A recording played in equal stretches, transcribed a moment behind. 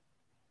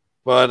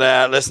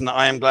But listen,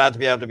 I am glad to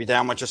be able to be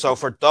down with you. So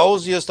for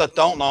those of you that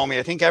don't know me,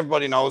 I think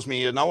everybody knows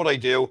me. You know what I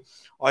do.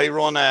 I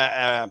run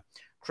a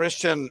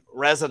Christian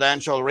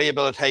residential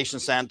rehabilitation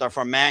centre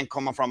for men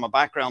coming from a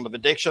background of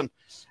addiction.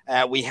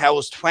 We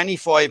house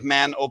 25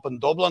 men up in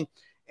Dublin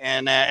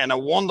in a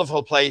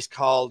wonderful place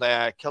called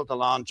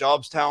Kiltalon,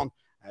 Jobstown.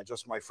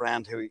 Just my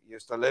friend who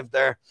used to live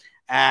there.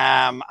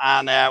 And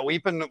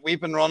we've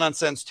been running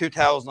since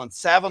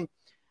 2007.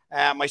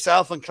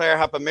 Myself and Claire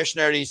have been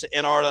missionaries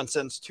in Ireland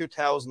since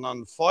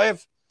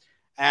 2005.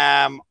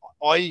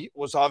 I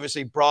was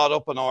obviously brought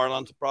up in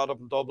Ireland, brought up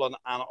in Dublin,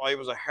 and I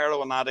was a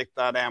heroin addict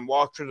that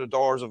walked through the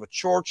doors of a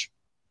church.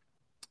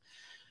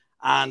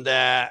 And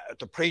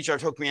the preacher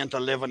took me in to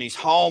live in his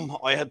home.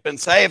 I had been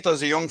saved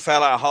as a young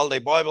fella at Holiday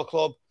Bible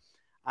Club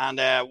and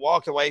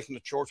walked away from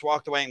the church,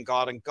 walked away in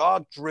God. And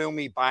God drew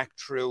me back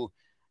through,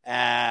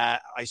 I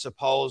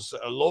suppose,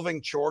 a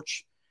loving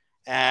church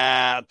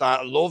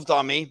that loved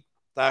on me,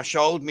 that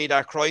showed me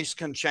that Christ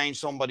can change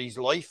somebody's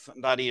life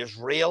and that he is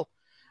real.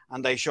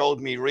 And they showed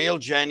me real,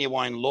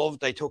 genuine love.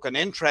 They took an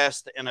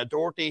interest in a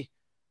dirty,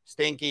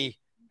 stinky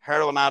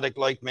heroin addict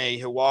like me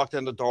who walked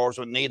in the doors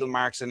with needle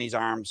marks in his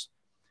arms.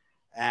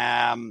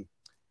 A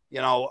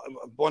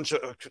bunch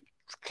of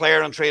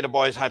Claire and three of the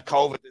boys had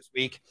COVID this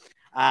week.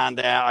 And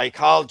I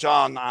called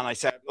John and I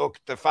said, look,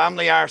 the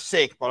family are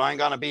sick, but I'm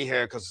going to be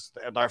here because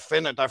they're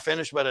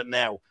finished with it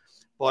now.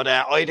 But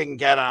I didn't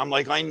get it. I'm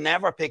like, I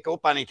never pick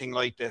up anything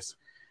like this.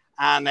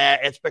 And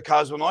it's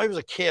because when I was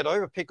a kid, I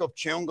would pick up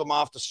chewing gum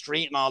off the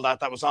street and all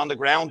that was on the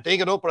ground,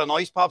 dig it up with an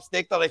ice pop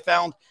stick that I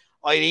found.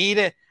 I'd eat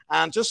it.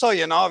 And just so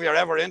you know, if you're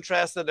ever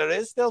interested, there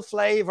is still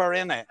flavor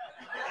in it,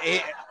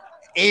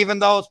 even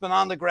though it's been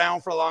on the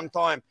ground for a long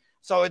time.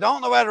 So I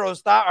don't know whether it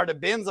was that or the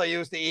bins I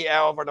used to eat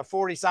out of or the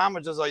 40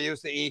 sandwiches I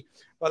used to eat.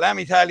 But let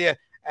me tell you,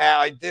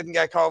 I didn't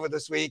get COVID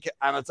this week.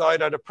 And it's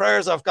either the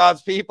prayers of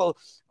God's people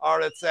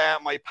or it's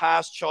my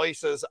past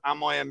choices and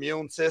my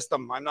immune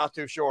system. I'm not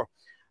too sure.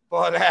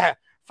 But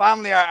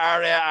family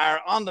are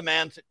on the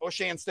mend.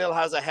 Oisin still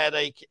has a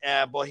headache,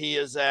 but he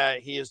is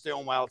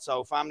doing well.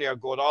 So family are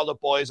good. All the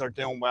boys are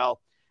doing well.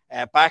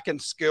 Back in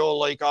school,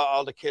 like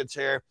all the kids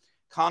here.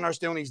 Connor's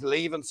doing his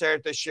leaving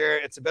cert this year.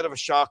 It's a bit of a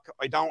shock.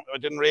 I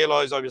didn't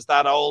realize I was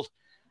that old.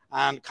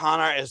 And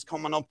Connor is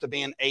coming up to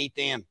being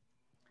 18.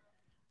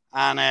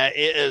 And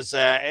it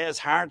is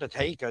hard to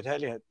take, I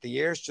tell you. The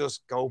years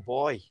just go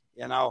by,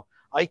 you know.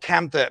 I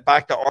came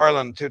back to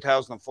Ireland in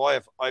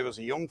 2005. I was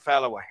a young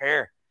fellow with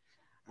hair.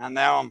 And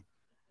now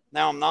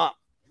I'm not.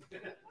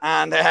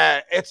 And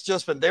it's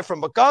just been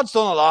different. But God's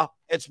done a lot.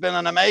 It's been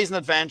an amazing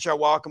adventure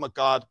walking with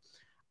God.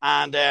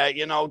 And,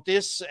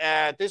 this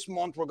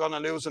month we're going to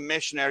lose a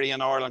missionary in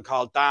Ireland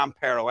called Dan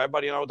Perro.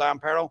 Everybody know Dan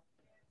Perro?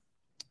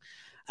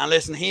 And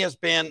listen, he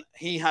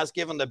has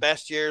given the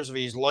best years of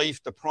his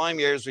life, the prime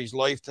years of his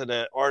life to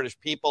the Irish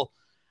people.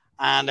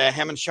 And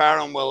him and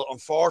Sharon will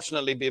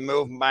unfortunately be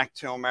moving back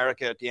to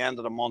America at the end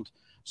of the month.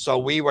 So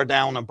we were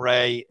down in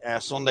Bray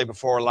Sunday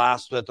before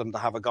last with them to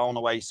have a going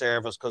away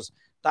service because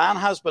Dan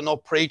has been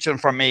up preaching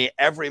for me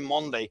every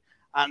Monday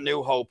at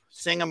New Hope,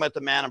 singing with the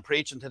men and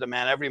preaching to the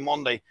men every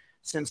Monday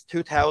since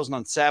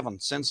 2007,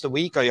 since the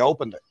week I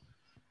opened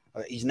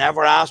it. He's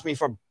never asked me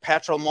for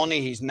petrol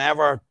money. He's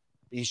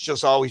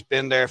just always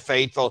been there,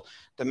 faithful.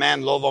 The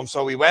men love him.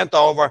 So we went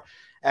over.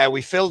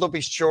 We filled up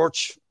his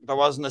church. There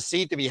wasn't a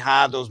seat to be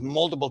had. There was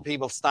multiple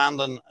people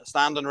standing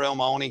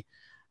room only.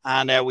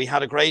 And we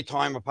had a great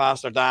time with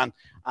Pastor Dan.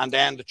 And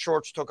then the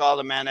church took all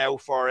the men out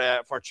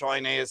for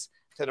Chinese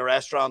to the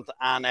restaurant.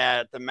 And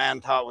the men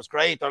thought it was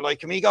great. They're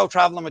like, can we go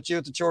traveling with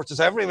you to churches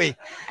every week?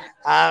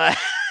 And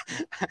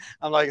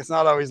I'm like, it's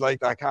not always like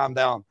that. Calm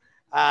down.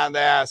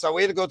 And so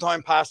we had a good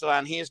time, Pastor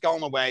Dan. He is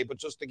going away. But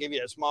just to give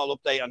you a small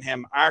update on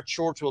him, our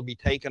church will be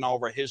taking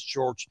over his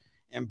church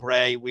in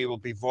Bray. We will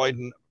be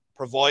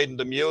providing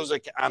the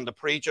music and the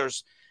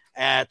preachers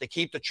to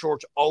keep the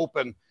church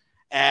open.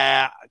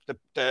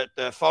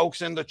 The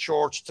folks in the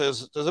church,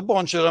 there's a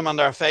bunch of them and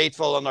they're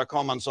faithful and they're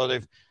coming. So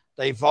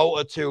they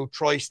voted to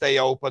try stay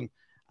open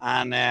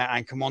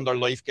and come under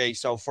Lifegate.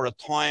 So for a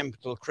time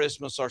till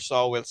Christmas or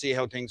so, we'll see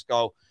how things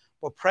go.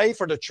 But pray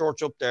for the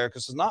church up there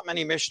because there's not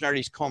many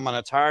missionaries coming.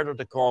 It's harder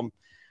to come.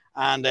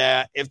 And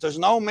if there's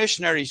no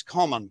missionaries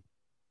coming,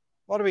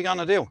 what are we going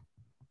to do?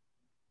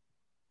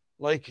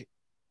 Like,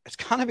 it's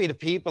going to be the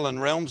people in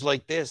rooms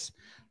like this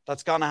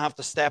that's going to have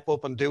to step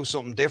up and do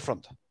something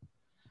different.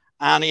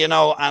 And,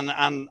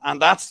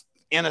 and that's,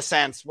 in a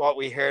sense, what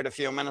we heard a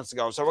few minutes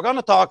ago. So we're going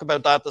to talk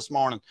about that this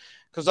morning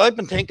because I've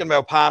been thinking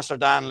about Pastor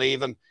Dan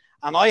leaving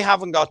and I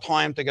haven't got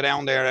time to go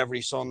down there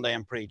every Sunday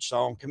and preach.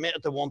 So I'm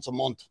committed to once a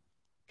month.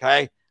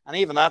 Okay. And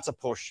even that's a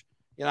push.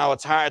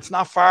 It's hard. It's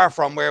not far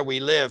from where we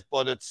live,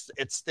 but it's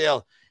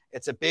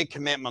a big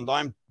commitment.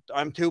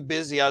 I'm too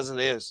busy as it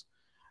is.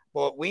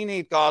 But we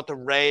need God to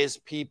raise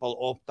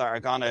people up that are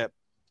going to,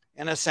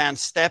 in a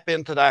sense, step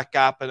into that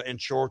gap in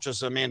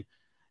churches. I mean,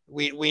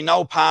 we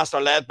know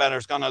Pastor Ledbetter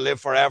is going to live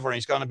forever. And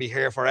he's going to be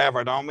here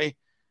forever, don't we?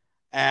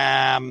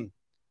 Well,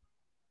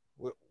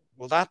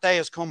 that day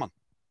is coming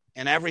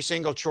in every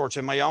single church,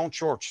 in my own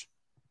church.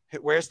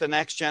 Where's the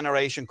next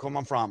generation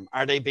coming from?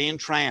 Are they being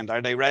trained?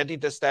 Are they ready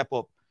to step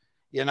up?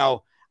 You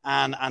know,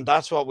 and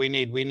that's what we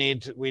need. We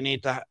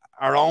need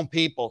our own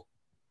people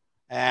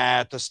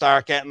to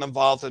start getting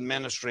involved in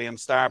ministry and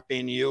start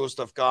being used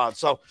of God.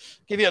 So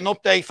give you an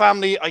update,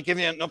 family. I give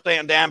you an update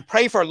on them.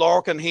 Pray for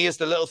Lorcan. He is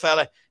the little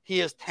fella. He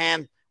is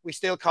 10. We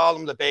still call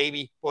him the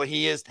baby, but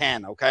he is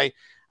 10, okay?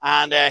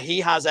 And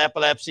he has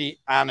epilepsy,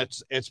 and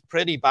it's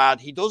pretty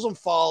bad. He doesn't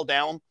fall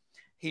down.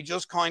 He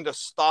just kind of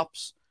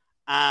stops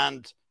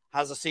and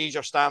has a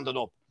seizure standing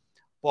up.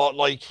 But,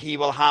 like, he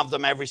will have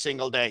them every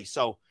single day.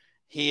 So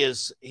he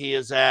is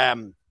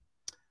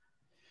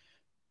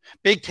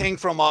big thing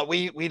from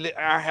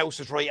our house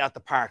is right at the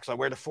park, so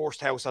we're the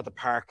first house at the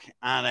park,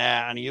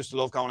 and he used to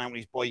love going out on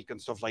his bike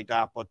and stuff like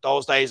that, but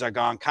those days are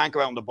gone. Can't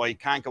go out on the bike,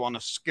 can't go on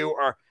a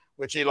scooter,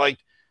 which he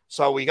liked.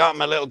 So we got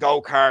him a little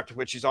go-kart,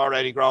 which he's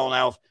already grown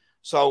out,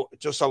 so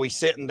just so he's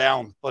sitting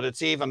down. But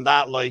it's even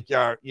that, like,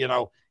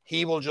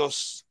 he will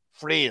just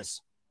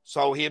freeze.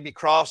 So he'll be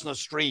crossing the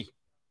street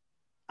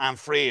and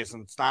freeze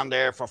and stand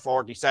there for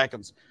 40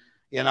 seconds,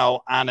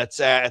 and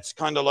it's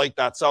kind of like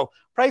that. So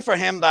pray for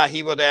him that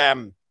he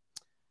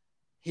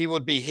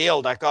would be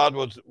healed, that God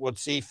would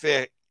see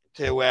fit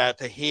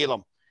to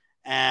heal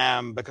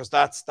him, because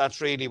that's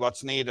really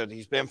what's needed.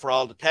 He's been for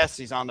all the tests,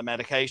 he's on the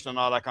medication and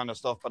all that kind of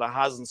stuff, but it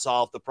hasn't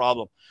solved the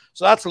problem.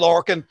 So that's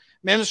Lorcan.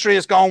 Ministry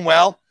is going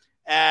well.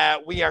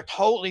 We are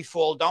totally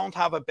full, don't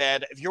have a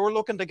bed. If you're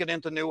looking to get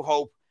into New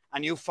Hope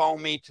and you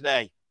phone me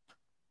today,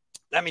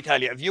 let me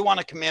tell you, if you want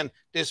to come in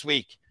this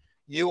week,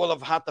 you will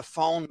have had to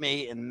phone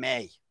me in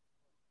May.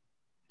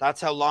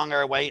 That's how long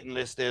our waiting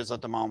list is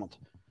at the moment.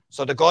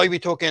 So the guy we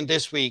took in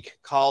this week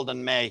called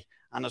in May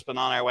and has been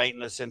on our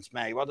waiting list since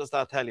May. What does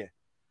that tell you? It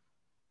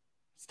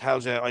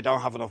tells you I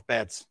don't have enough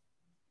beds.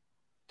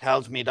 It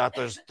tells me that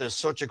there's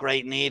such a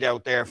great need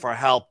out there for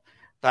help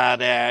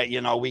that,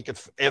 we could,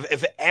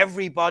 if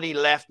everybody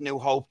left New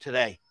Hope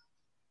today,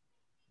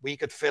 we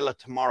could fill it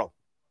tomorrow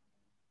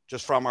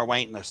just from our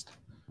waiting list.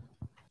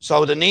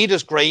 So the need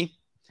is great.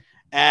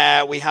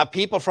 We have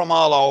people from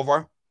all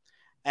over.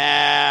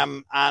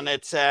 And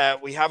it's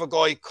we have a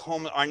guy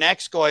coming. Our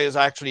next guy is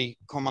actually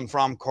coming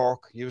from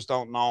Cork. You just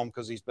don't know him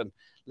because he's been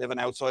living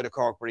outside of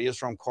Cork, but he is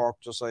from Cork,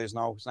 just so you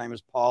know. His name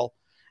is Paul.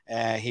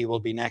 He will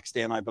be next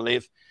in, I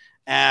believe.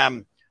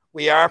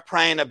 We are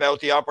praying about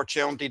the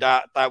opportunity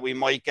that we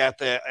might get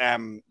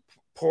the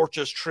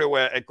purchase through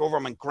a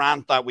government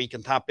grant that we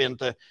can tap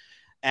into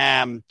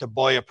to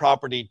buy a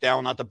property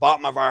down at the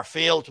bottom of our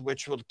field,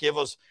 which will give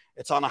us,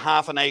 it's on a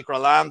half an acre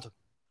of land.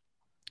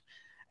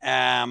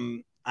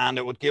 And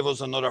it would give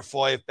us another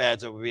 5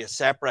 beds. It would be a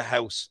separate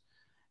house.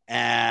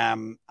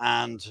 And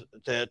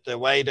the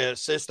way the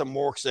system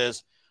works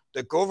is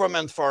the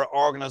government, for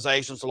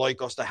organizations like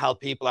us to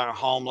help people that are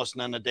homeless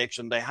and in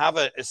addiction, they have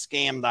a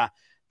scheme that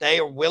they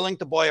are willing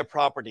to buy a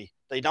property.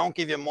 They don't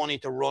give you money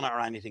to run it or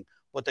anything,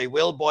 but they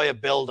will buy a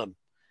building.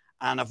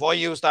 And if I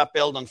use that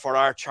building for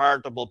our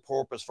charitable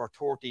purpose for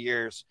 30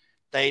 years,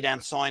 they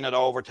then sign it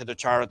over to the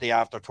charity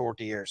after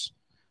 30 years.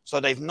 So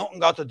they've nothing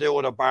got to do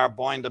with a bar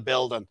buying the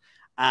building.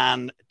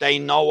 And they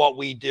know what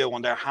we do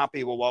and they're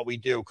happy with what we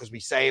do because we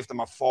saved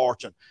them a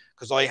fortune.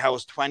 Because I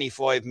housed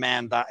 25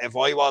 men that if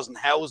I wasn't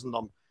housing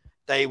them,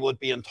 they would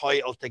be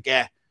entitled to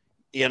get,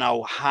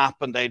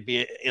 happen. They'd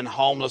be in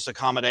homeless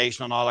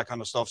accommodation and all that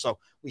kind of stuff. So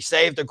we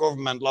saved the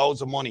government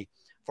loads of money.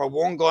 For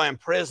one guy in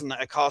prison,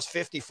 it costs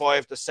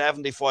 55 to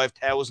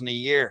 75,000 a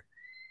year.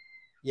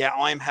 Yeah,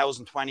 I'm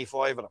housing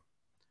 25 of them.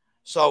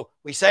 So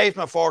we saved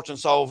them a fortune.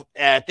 So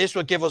this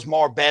would give us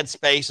more bed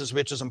spaces,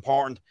 which is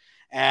important.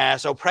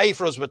 So pray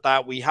for us with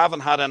that. We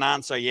haven't had an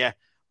answer yet,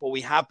 but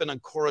we have been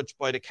encouraged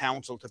by the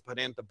council to put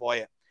in to buy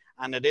it.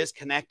 And it is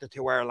connected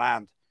to our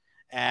land.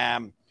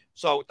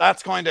 So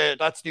that's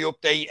the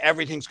update.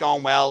 Everything's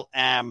going well.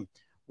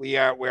 We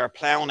are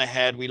plowing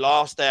ahead. We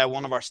lost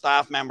one of our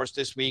staff members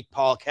this week,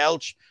 Paul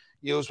Kelch.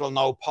 You will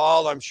know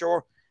Paul, I'm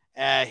sure.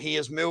 He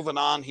is moving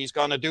on. He's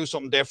going to do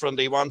something different.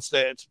 It's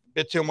a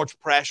bit too much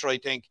pressure, I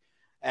think,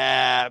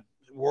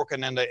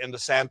 working in the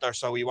centre.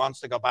 So he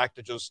wants to go back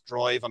to just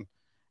driving.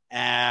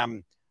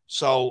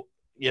 So,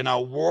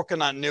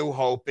 working at New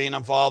Hope, being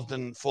involved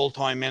in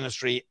full-time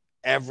ministry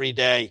every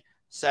day,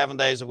 7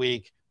 days a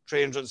week,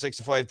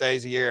 365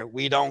 days a year,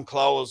 we don't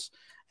close.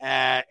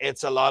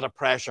 It's a lot of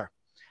pressure.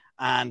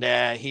 And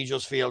he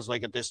just feels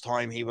like at this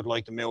time he would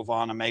like to move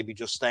on and maybe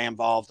just stay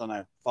involved in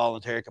a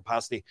volunteer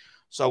capacity.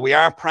 So we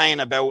are praying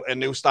about a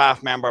new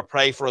staff member.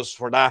 Pray for us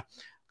for that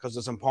because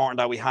it's important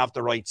that we have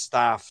the right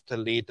staff to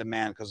lead the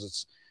men because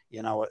it's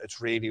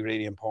really,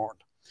 really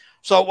important.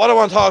 So what I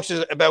want to talk to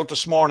you about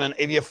this morning,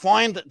 if you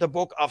find the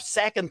book of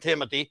 2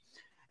 Timothy,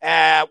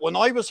 when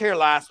I was here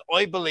last,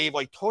 I believe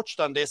I touched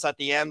on this at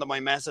the end of my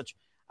message,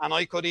 and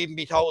I could even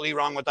be totally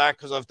wrong with that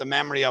because of the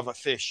memory of a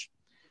fish.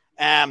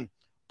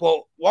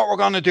 But what we're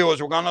going to do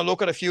is we're going to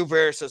look at a few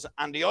verses,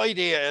 and the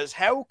idea is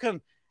how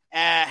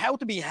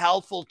to be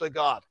helpful to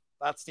God.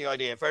 That's the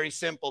idea. Very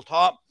simple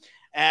thought.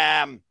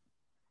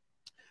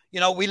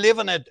 We live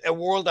in a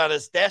world that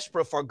is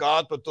desperate for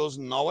God but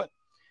doesn't know it.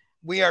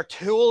 We are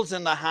tools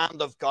in the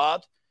hand of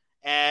God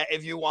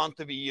if you want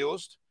to be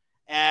used.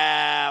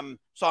 So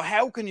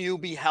how can you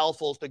be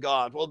helpful to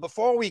God? Well,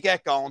 before we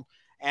get going,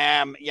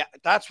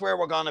 that's where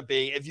we're going to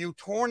be. If you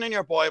turn in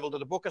your Bible to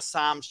the book of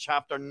Psalms,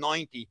 chapter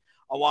 90,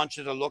 I want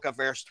you to look at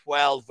verse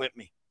 12 with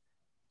me.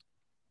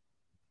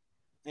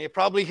 You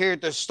probably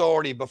heard this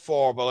story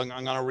before, but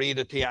I'm going to read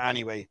it to you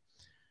anyway.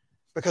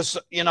 Because,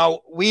 you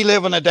know, we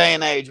live in a day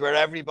and age where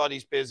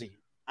everybody's busy.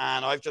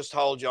 And I've just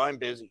told you I'm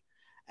busy.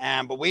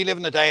 But we live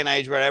in a day and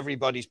age where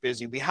everybody's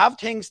busy. We have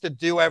things to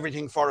do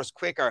everything for us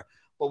quicker,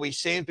 but we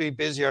seem to be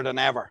busier than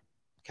ever.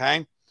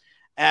 Okay?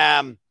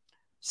 Psalm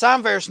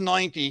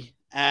 90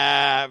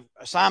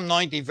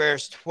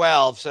 verse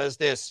 12 says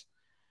this.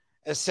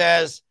 It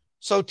says,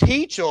 so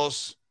teach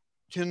us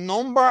to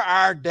number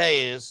our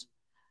days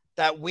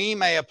that we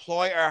may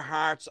apply our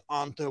hearts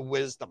unto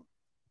wisdom.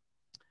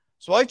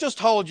 So I just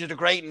told you the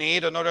great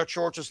need. Another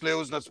church is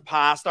losing its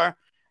pastor.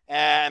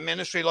 A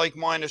ministry like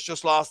mine has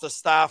just lost a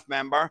staff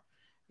member.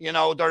 You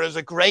know, there is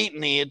a great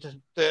need.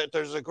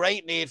 There's a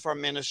great need for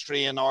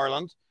ministry in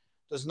Ireland.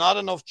 There's not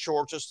enough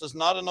churches. There's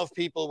not enough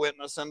people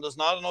witnessing. There's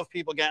not enough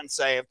people getting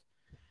saved.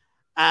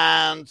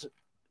 And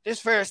this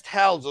verse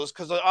tells us,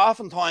 because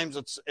oftentimes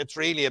it's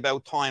really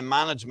about time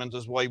management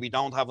is why we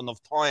don't have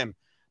enough time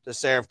to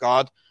serve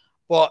God.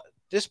 But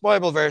this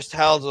Bible verse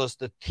tells us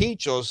to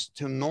teach us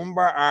to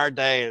number our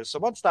days. So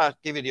what's that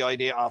give you the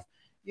idea of?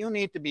 You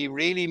need to be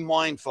really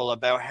mindful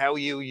about how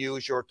you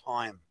use your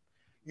time.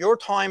 Your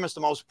time is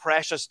the most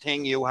precious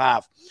thing you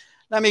have.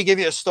 Let me give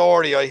you a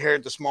story I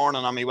heard this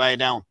morning on my way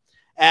down.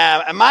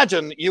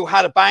 Imagine you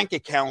had a bank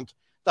account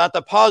that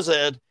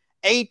deposited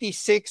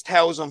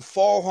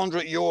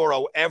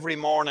 €86,400 every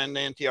morning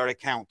into your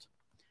account.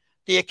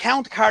 The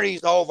account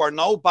carries over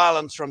no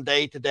balance from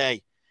day to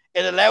day.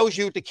 It allows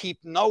you to keep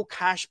no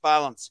cash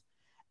balance.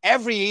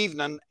 Every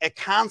evening, it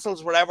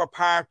cancels whatever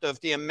part of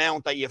the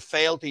amount that you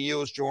failed to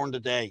use during the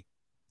day.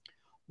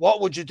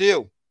 What would you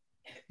do?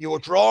 You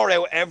would draw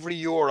out every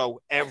euro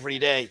every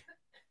day.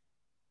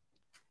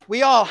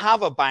 We all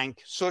have a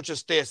bank such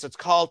as this. It's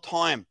called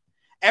time.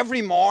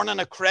 Every morning,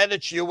 it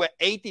credits you with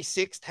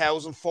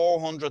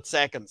 86,400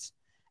 seconds.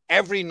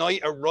 Every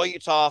night, it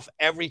writes off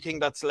everything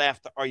that's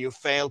left or you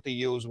fail to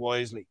use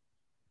wisely.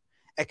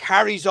 It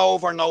carries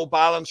over no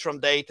balance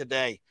from day to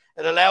day.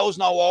 It allows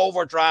no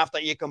overdraft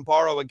that you can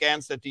borrow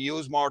against it to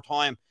use more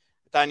time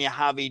than you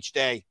have each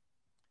day.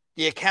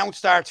 The account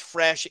starts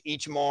fresh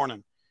each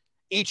morning.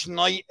 Each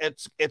night,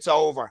 it's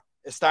over.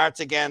 It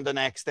starts again the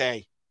next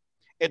day.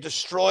 It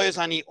destroys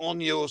any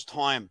unused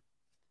time.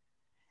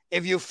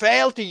 If you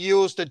fail to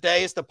use the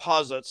day's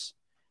deposits,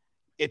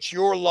 it's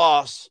your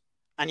loss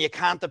and you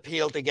can't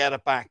appeal to get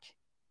it back.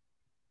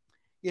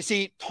 You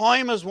see,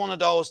 time is one of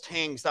those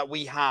things that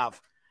we have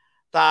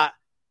that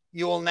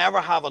you will never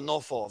have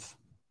enough of,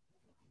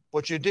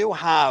 but you do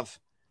have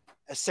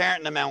a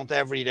certain amount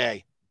every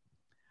day.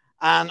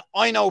 And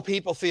I know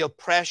people feel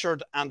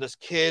pressured, and there's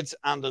kids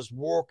and there's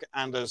work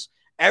and there's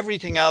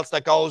everything else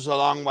that goes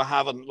along with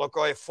having, look,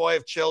 I have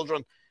 5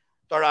 children.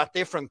 They're at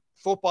different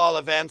football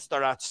events.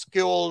 They're at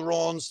school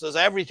runs. There's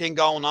everything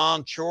going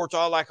on, church,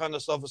 all that kind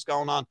of stuff is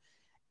going on.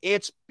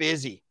 It's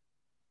busy.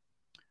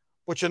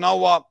 But you know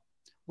what?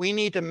 We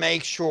need to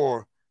make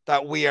sure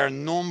that we are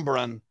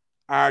numbering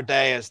our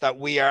days, that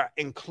we are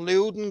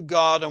including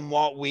God in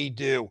what we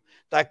do,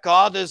 that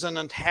God is an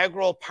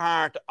integral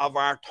part of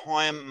our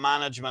time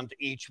management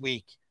each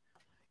week.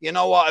 You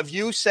know what? If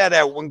you set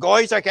out, when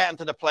guys are getting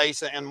to the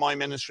place in my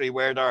ministry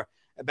where they're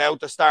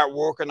about to start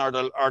working or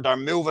they're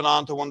moving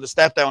on to one of the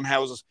step-down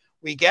houses,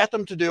 we get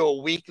them to do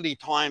a weekly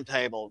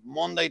timetable,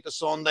 Monday to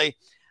Sunday,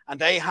 and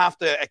they have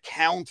to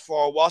account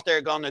for what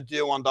they're going to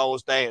do on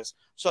those days.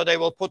 So they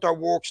will put their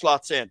work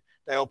slots in.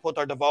 They will put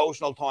their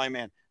devotional time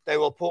in. They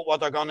will put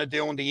what they're going to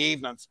do in the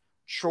evenings,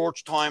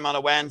 church time on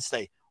a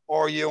Wednesday,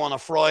 or you on a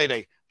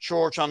Friday,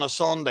 church on a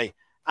Sunday.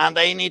 And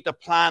they need to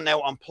plan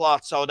out and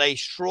plot so they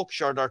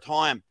structure their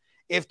time.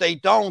 If they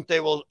don't, they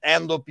will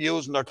end up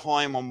using their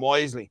time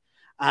unwisely,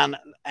 and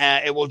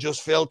it will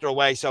just filter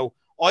away. So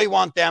I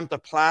want them to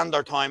plan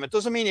their time. It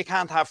doesn't mean you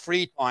can't have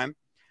free time.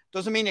 It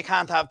doesn't mean you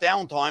can't have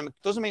downtime. It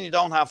doesn't mean you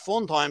don't have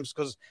fun times,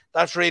 because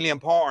that's really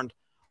important.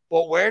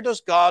 But where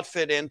does God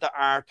fit into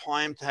our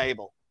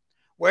timetable?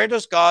 Where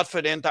does God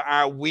fit into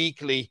our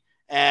weekly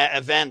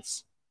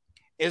events?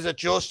 Is it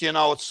just, you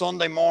know, it's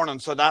Sunday morning,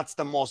 so that's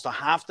the must. I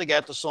have to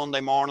get to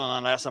Sunday morning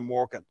unless I'm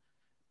working.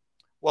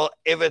 Well,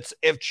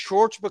 if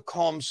church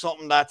becomes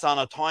something that's on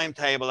a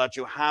timetable that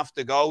you have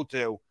to go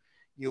to,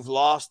 you've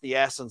lost the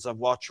essence of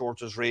what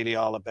church is really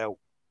all about.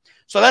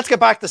 So let's get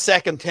back to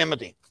 2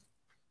 Timothy.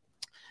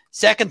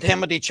 2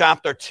 Timothy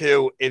chapter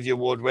 2, if you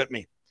would, with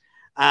me.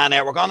 And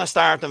we're going to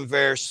start in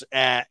verse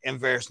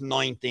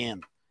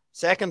 19.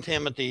 2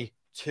 Timothy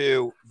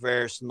 2,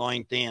 verse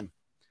 19.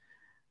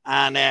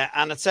 And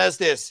it says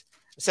this.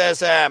 It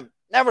says,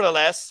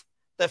 nevertheless,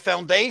 the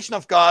foundation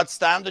of God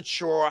standeth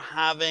sure,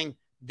 having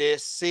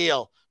this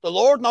seal. The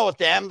Lord knoweth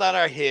them that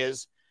are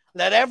his.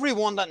 Let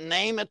everyone that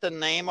nameth the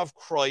name of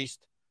Christ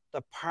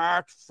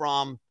depart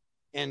from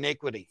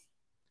iniquity.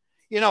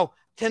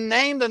 To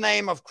name the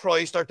name of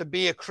Christ or to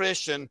be a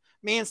Christian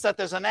means that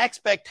there's an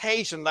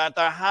expectation that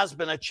there has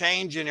been a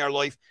change in your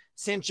life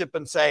since you've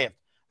been saved.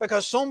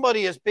 Because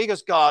somebody as big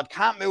as God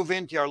can't move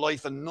into your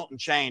life and nothing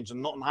change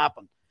and nothing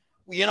happen.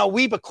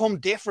 We become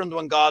different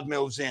when God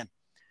moves in.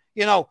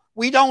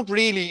 We don't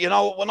really,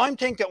 when I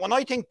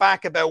think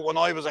back about when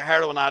I was a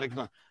heroin addict,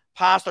 the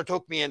pastor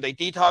took me in, they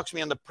detoxed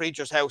me in the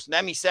preacher's house, and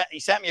then he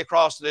sent me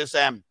across to this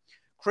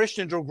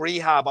Christian drug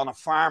rehab on a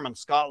farm in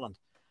Scotland.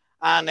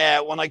 And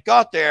when I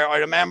got there, I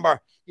remember,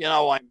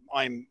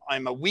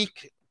 I'm a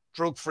week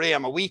drug free,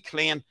 I'm a week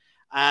clean,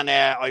 and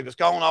I was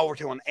going over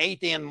to an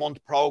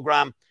 18-month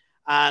program,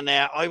 and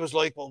I was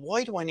like, well,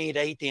 why do I need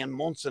 18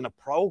 months in a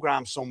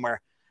program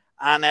somewhere?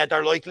 And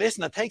they're like,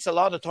 listen, it takes a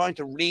lot of time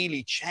to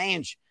really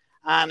change.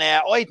 And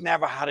I'd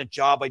never had a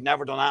job, I'd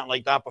never done anything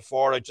like that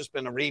before. I'd just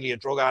been a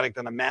drug addict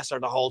and a messer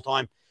the whole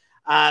time.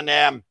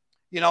 And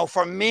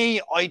for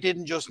me, I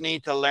didn't just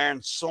need to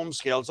learn some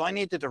skills, I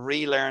needed to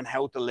relearn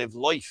how to live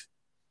life.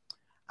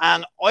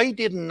 And I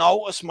didn't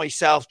notice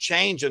myself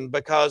changing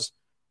because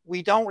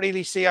we don't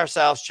really see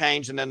ourselves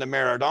changing in the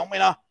mirror, don't we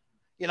not?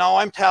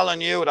 I'm telling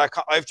you that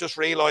I've just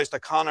realized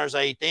that Connor's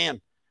 18.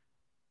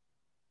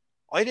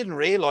 I didn't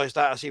realize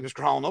that as he was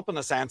growing up, in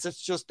a sense.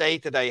 It's just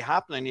day-to-day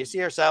happening. You see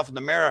yourself in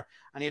the mirror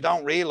and you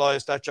don't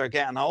realize that you're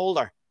getting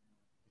older.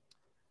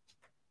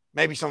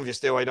 Maybe some of you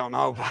still, I don't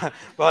know.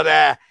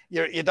 But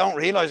you don't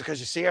realize it because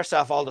you see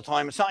yourself all the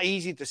time. It's not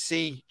easy to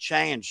see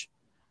change.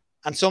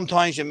 And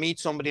sometimes you meet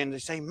somebody and they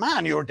say,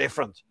 man, you're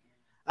different.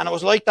 And it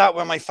was like that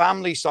when my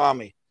family saw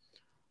me.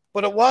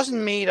 But it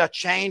wasn't me that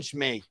changed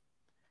me.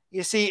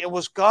 You see, it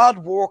was God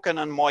working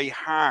in my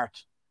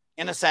heart.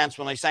 In a sense,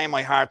 when I say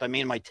my heart, I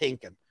mean my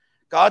thinking.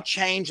 God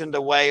changing the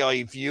way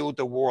I viewed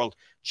the world,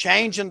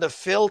 changing the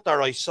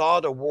filter I saw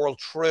the world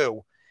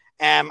through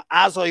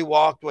as I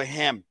walked with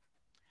him.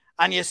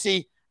 And you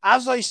see,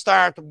 as I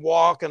started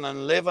walking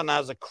and living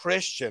as a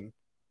Christian,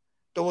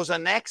 there was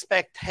an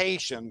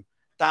expectation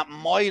that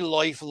my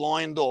life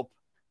lined up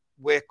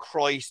with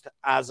Christ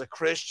as a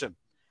Christian.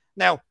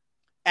 Now,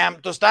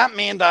 does that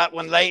mean that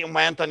when Leighton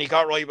went and he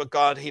got right with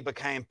God, he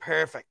became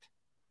perfect?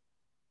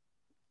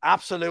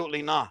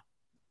 Absolutely not.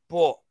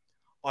 But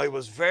I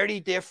was very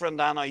different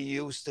than I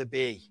used to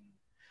be.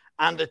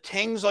 And the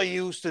things I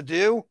used to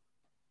do,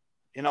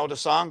 the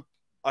song,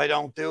 I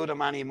don't do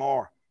them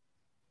anymore.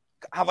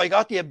 Have I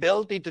got the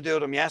ability to do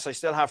them? Yes, I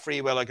still have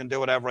free will. I can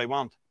do whatever I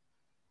want.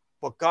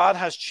 But God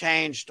has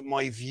changed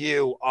my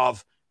view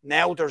of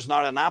now there's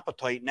not an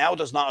appetite. Now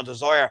there's not a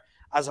desire.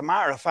 As a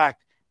matter of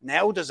fact,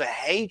 now there's a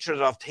hatred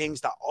of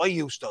things that I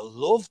used to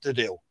love to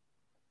do.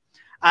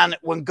 And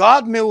when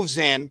God moves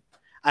in,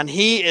 and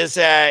he is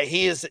the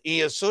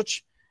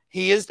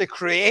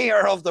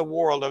creator of the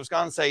world. I was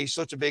going to say he's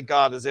such a big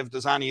God as if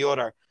there's any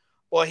other.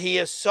 But he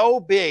is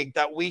so big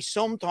that we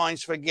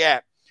sometimes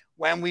forget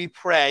when we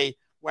pray,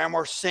 when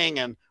we're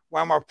singing,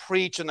 when we're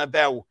preaching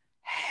about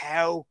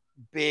how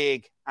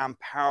big and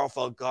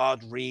powerful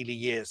God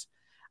really is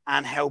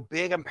and how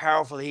big and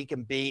powerful he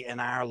can be in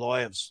our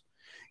lives.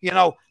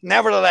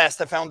 Nevertheless,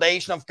 the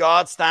foundation of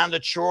God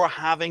standeth sure,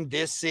 having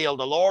this seal.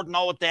 The Lord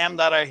knoweth them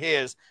that are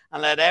his,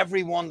 and let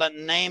everyone that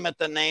nameth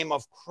the name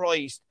of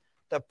Christ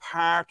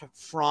depart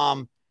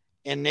from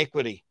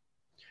iniquity.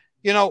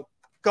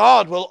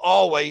 God will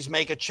always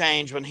make a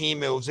change when he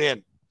moves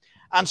in.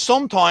 And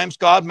sometimes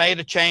God made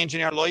a change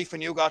in your life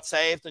and you got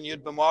saved and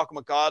you'd been walking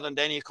with God, and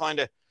then you kind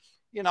of,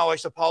 I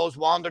suppose,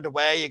 wandered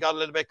away. You got a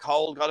little bit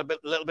cold, got a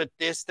little bit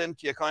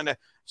distant. You kind of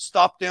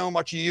stopped doing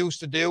what you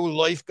used to do.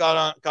 Life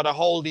got a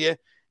hold of you.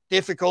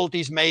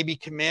 Difficulties maybe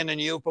come in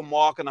and you've been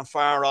walking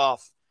afar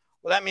off.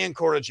 Well, let me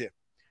encourage you.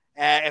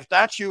 If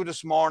that's you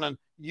this morning,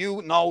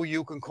 you know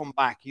you can come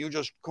back. You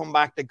just come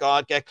back to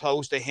God, get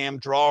close to him,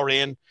 draw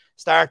in,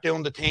 start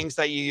doing the things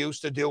that you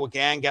used to do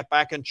again, get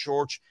back in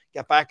church,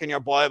 get back in your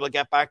Bible,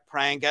 get back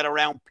praying, get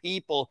around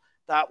people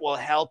that will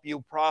help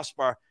you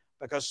prosper,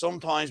 because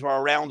sometimes we're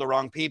around the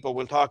wrong people.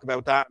 We'll talk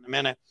about that in a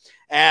minute.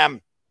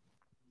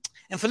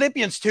 In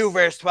Philippians 2,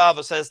 verse 12,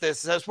 it says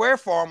this. It says,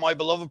 wherefore, my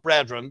beloved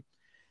brethren,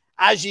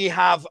 as ye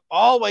have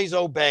always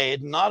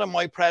obeyed, not in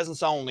my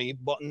presence only,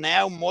 but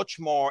now much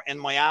more in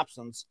my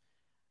absence.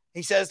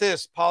 He says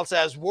this, Paul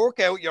says, work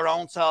out your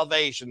own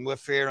salvation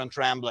with fear and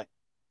trembling.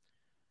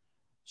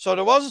 So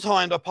there was a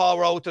time that Paul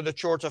wrote to the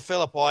church of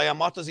Philippi, and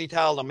what does he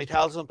tell them? He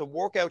tells them to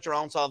work out your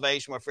own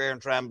salvation with fear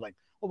and trembling.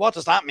 Well, what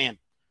does that mean?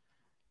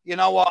 You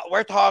know what?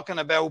 We're talking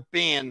about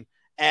being,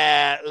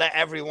 let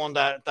everyone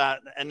that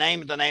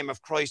name the name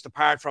of Christ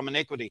depart from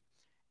iniquity.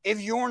 If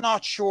you're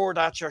not sure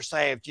that you're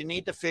saved, you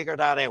need to figure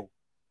that out.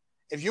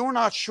 If you're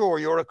not sure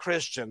you're a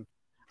Christian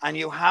and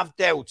you have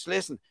doubts,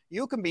 listen,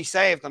 you can be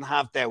saved and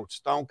have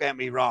doubts, don't get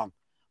me wrong,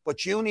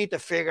 but you need to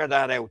figure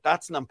that out.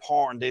 That's an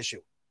important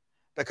issue,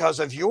 because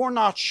if you're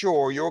not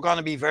sure, you're going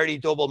to be very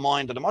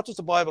double-minded. And what does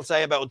the Bible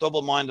say about a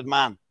double-minded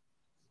man?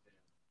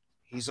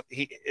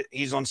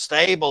 He's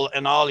unstable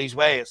in all his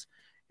ways.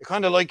 You're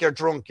kind of like you're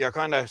drunk. You're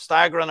kind of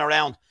staggering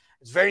around.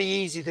 It's very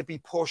easy to be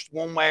pushed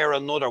one way or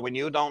another when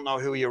you don't know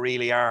who you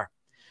really are.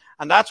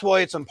 And that's why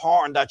it's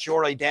important that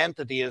your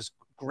identity is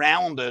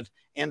grounded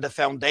in the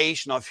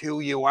foundation of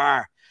who you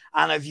are.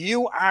 And if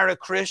you are a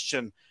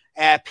Christian,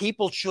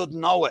 people should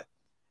know it.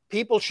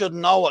 People should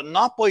know it,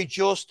 not by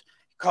just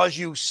because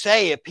you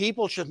say it.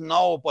 People should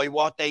know by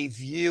what they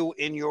view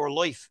in your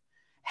life,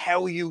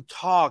 how you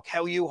talk,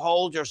 how you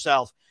hold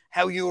yourself,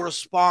 how you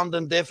respond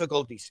in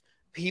difficulties.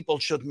 People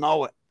should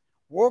know it.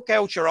 Work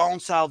out your own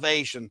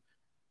salvation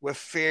with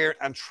fear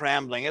and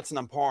trembling. It's an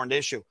important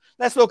issue.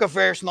 Let's look at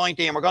verse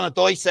 19. We're going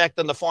to dissect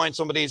and define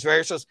some of these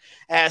verses.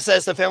 It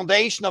says, the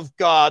foundation of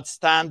God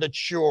standeth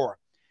sure.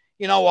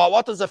 You know what?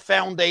 What does a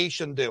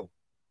foundation do?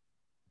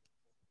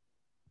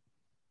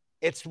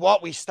 It's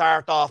what we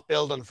start off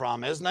building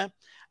from, isn't it?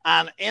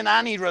 And in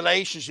any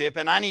relationship,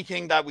 in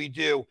anything that we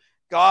do,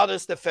 God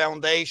is the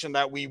foundation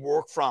that we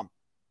work from.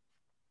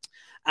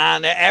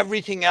 And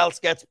everything else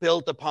gets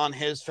built upon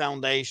his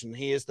foundation.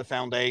 He is the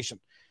foundation.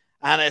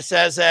 And it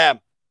says,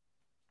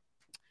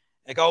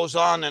 it goes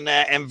on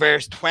in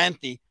verse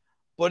 20,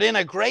 but in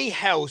a great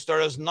house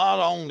there is not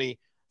only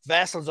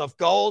vessels of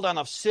gold and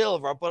of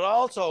silver, but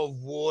also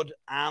of wood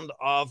and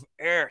of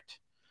earth.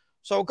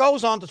 So it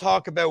goes on to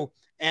talk about,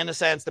 in a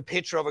sense, the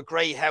picture of a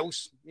great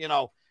house. You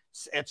know,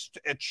 it's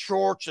a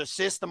church, a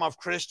system of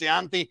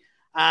Christianity.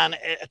 And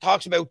it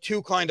talks about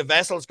two kinds of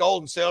vessels,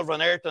 gold and silver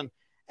and earth,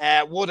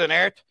 and wood and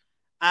earth.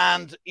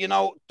 And, you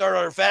know, there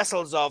are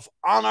vessels of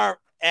honor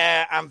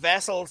and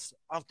vessels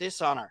of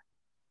dishonor.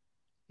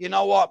 You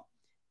know what?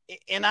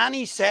 In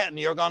any setting,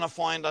 you're going to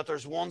find that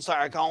there's ones that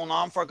are going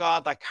on for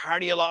God that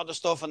carry a lot of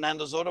stuff, and then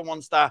there's other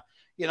ones that,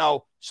 you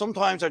know,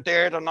 sometimes are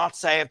there, they're not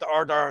saved,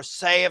 or they're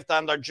saved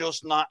and they're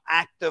just not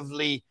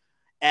actively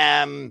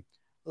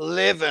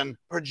living,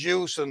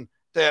 producing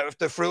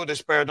the fruit of the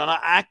Spirit. They're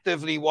not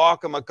actively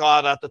walking with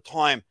God at the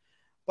time.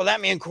 But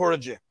let me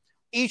encourage you.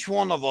 Each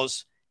one of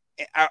us,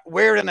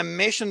 we're in a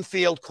mission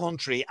field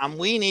country, and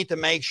we need to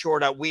make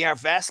sure that we are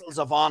vessels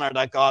of honor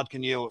that God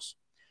can use.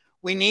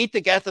 We need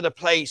to get to the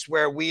place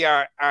where we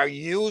are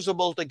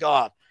usable to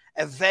God,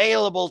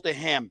 available to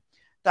him,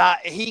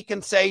 that he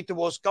can say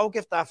to us, go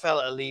give that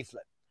fella a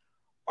leaflet,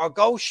 or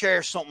go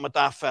share something with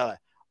that fella,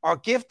 or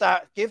give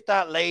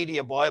that lady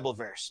a Bible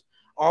verse,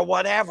 or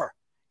whatever.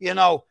 You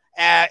know,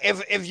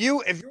 if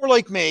you're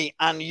like me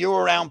and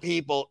you're around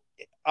people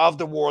of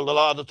the world a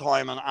lot of the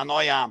time, and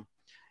I am,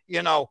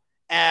 you know,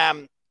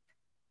 and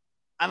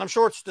I'm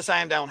sure it's the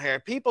same down here.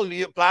 People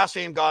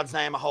blaspheme God's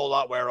name a whole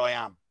lot where I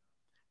am.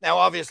 Now,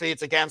 obviously,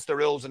 it's against the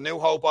rules of New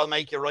Hope. I'll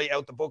make you write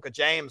out the book of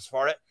James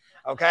for it.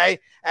 Okay?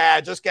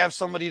 Just give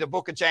somebody the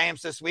book of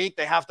James this week.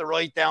 They have to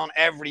write down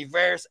every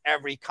verse,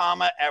 every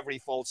comma, every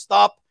full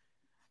stop.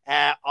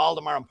 All of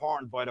them are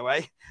important, by the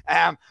way.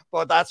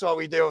 But that's what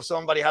we do. If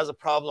somebody has a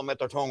problem with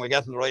their tongue, we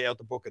get them to write out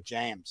the book of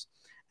James.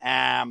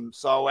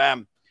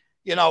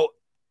 You know,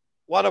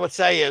 what I would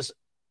say is,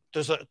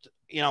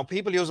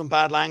 people using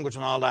bad language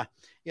and all that.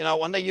 You know,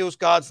 when they use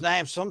God's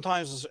name,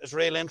 sometimes it's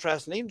real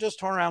interesting. Even just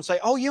turn around and say,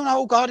 oh, you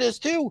know who God is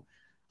too.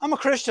 I'm a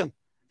Christian,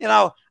 you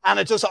know, and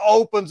it just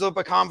opens up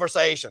a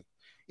conversation.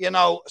 You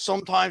know,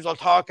 sometimes I'll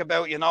talk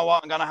about, you know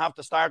what, I'm going to have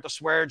to start a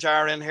swear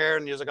jar in here,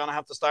 and you're going to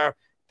have to start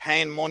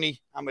paying money,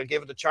 and we'll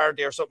give it to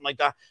charity or something like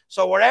that.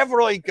 So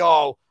wherever I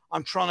go,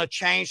 I'm trying to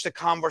change the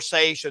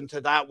conversation to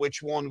that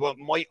which one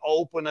might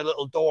open a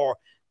little door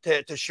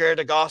to share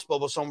the gospel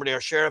with somebody, or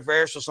share a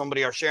verse with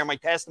somebody, or share my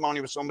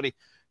testimony with somebody,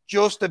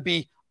 just to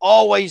be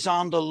always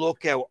on the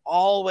lookout,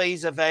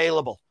 always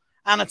available.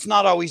 And it's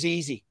not always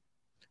easy.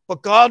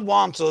 But God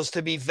wants us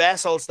to be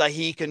vessels that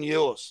he can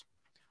use.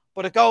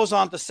 But it goes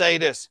on to say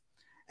this.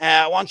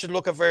 I want you to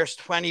look at verse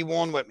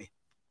 21 with me.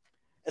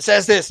 It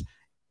says this.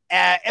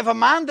 If a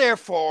man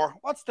therefore,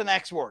 what's the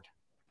next word?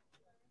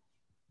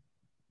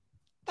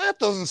 That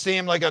doesn't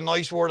seem like a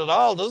nice word at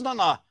all, doesn't it?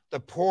 Not to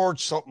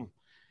purge something.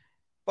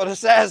 But it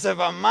says, if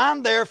a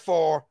man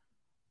therefore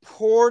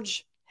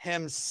purge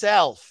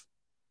himself.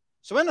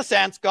 So in a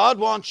sense, God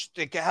wants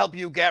to help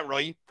you get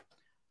right,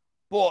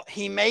 but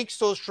he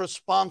makes us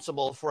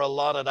responsible for a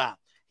lot of that.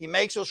 He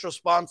makes us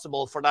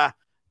responsible for that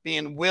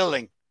being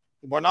willing.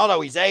 We're not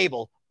always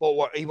able,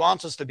 but he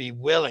wants us to be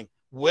willing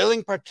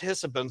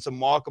participants in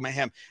walking with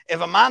him.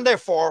 If a man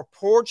therefore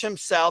purge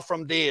himself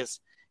from these,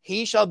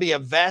 he shall be a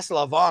vessel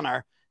of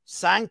honor,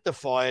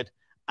 sanctified,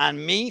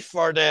 and meet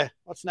for the,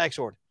 what's the next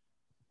word?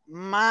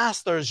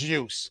 Master's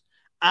use,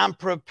 and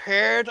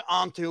prepared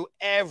unto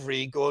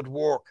every good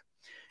work.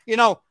 You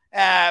know,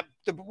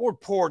 the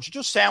word purge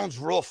just sounds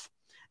rough.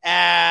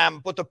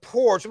 But the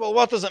purge, well,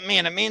 what does it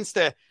mean? It means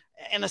to,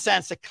 in a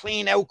sense, to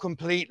clean out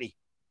completely.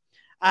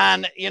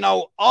 And, you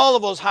know, all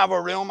of us have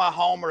a room at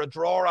home, or a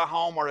drawer at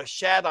home, or a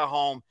shed at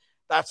home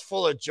that's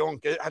full of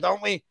junk,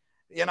 don't we?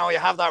 You know, you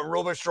have that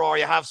rubbish drawer,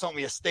 you have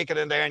something, you stick it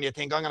in there, and you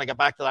think, I'm going to get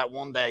back to that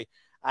one day.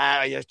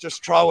 You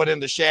just throw it in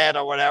the shed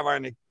or whatever,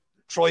 and you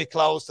try to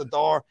close the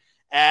door.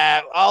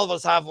 All of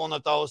us have one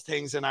of those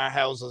things in our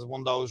houses,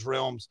 one of those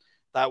rooms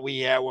that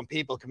we, when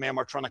people come in,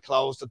 we're trying to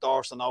close the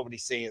door so nobody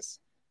sees.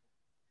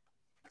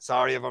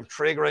 Sorry if I'm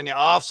triggering you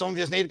off. Some of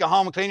you need to go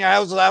home and clean your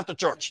houses after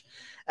church.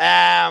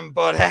 But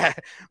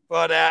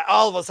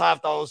all of us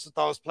have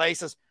those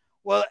places.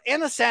 Well,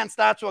 in a sense,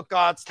 that's what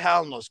God's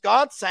telling us.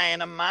 God's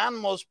saying a man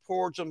must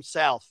purge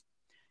himself.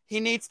 He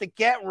needs to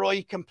get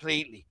right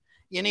completely.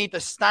 You need to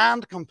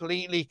stand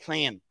completely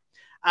clean.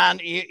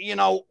 And,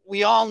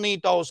 we all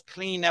need those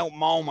clean out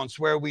moments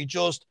where we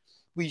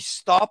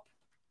stop.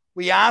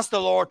 We ask the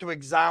Lord to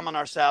examine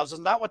ourselves.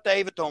 Isn't that what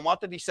David done?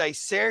 What did he say?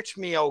 Search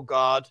me, O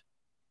God.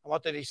 And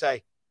what did he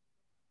say?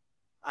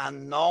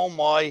 And know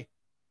my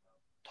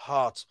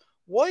thoughts.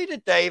 Why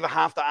did David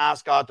have to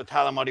ask God to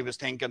tell him what he was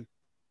thinking?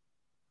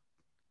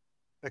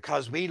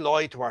 Because we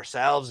lie to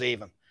ourselves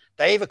even.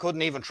 David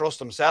couldn't even trust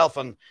himself.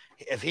 And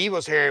if he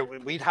was here,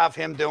 we'd have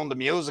him doing the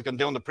music and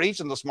doing the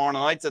preaching this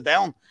morning. I'd sit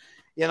down.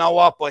 You know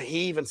what? But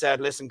he even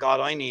said, listen, God,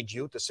 I need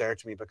you to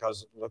search me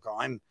because, look,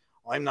 I'm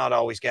not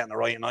always getting it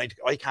right. And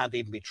I can't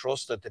even be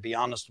trusted, to be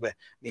honest with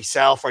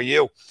myself or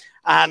you.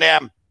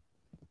 And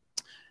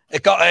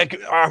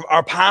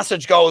our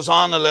passage goes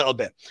on a little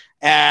bit.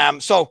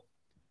 So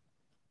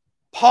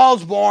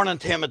Paul's warning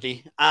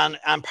Timothy,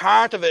 and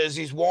part of it is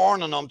he's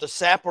warning him to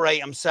separate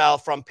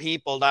himself from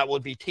people that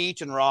would be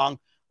teaching wrong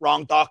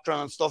doctrine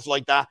and stuff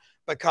like that,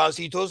 because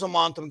he doesn't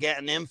want them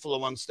getting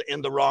influenced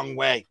in the wrong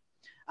way.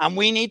 And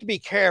we need to be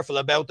careful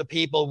about the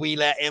people we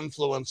let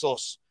influence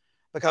us,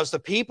 because the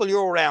people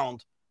you're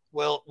around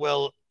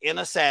will in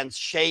a sense,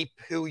 shape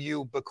who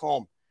you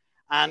become.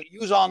 And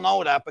you all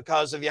know that,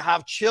 because if you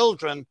have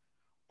children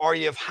or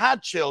you've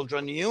had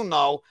children, you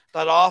know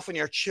that often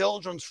your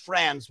children's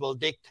friends will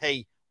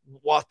dictate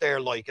what they're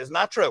like. Isn't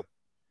that true?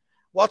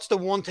 What's the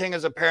one thing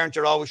as a parent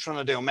you're always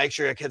trying to do? Make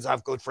sure your kids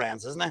have good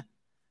friends, isn't it?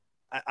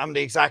 I'm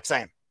the exact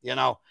same,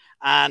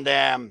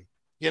 And,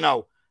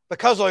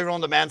 because I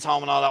run the men's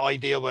home and all that, I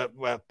deal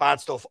with bad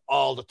stuff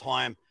all the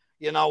time.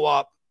 You know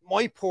what?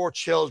 My poor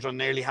children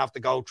nearly have to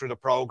go through the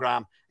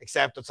program,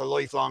 except it's a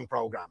lifelong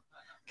program.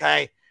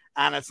 Okay.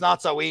 And it's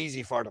not so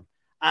easy for them.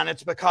 And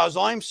it's because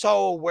I'm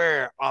so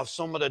aware of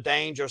some of the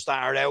dangers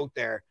that are out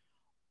there.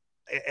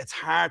 It's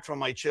hard for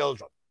my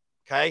children.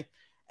 Okay.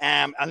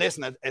 And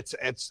listen,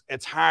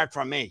 it's hard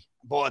for me,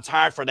 but it's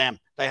hard for them.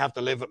 They have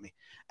to live with me.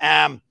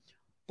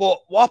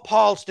 But what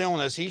Paul's doing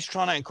is he's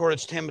trying to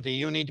encourage Timothy.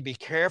 You need to be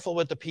careful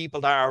with the people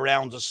that are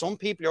around us. Some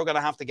people you're going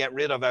to have to get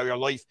rid of out of your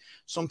life.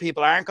 Some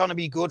people aren't going to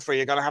be good for you.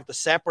 You're going to have to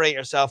separate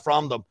yourself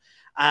from them.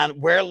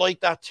 And we're like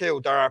that too.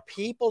 There are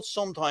people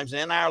sometimes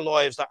in our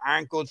lives that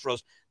aren't good for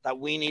us that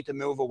we need to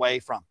move away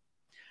from.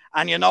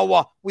 And you know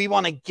what? We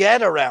want to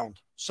get around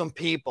some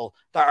people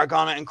that are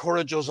going to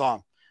encourage us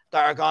on,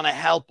 that are going to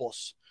help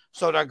us.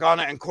 So they're going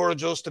to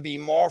encourage us to be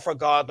more for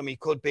God than we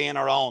could be in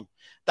our own.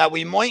 That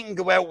we mightn't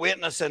go out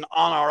witnessing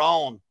on our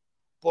own.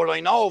 But I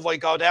know if I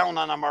go down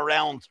and I'm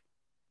around,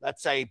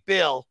 let's say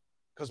Bill,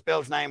 because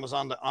Bill's name was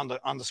on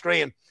the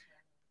screen,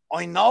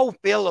 I know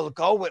Bill will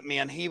go with me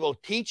and he will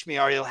teach me,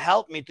 or he'll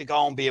help me to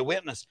go and be a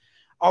witness,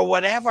 or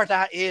whatever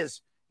that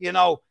is.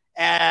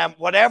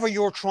 Whatever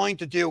you're trying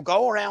to do,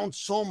 go around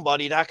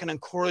somebody that can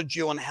encourage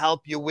you and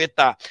help you with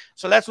that.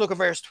 So let's look at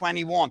verse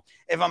 21.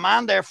 If a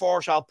man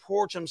therefore shall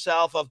purge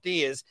himself of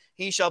these,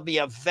 he shall be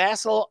a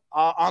vessel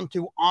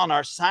unto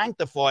honor,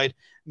 sanctified,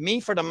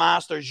 meet for the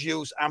master's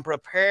use, and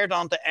prepared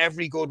unto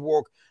every good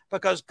work.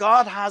 Because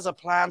God has a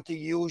plan to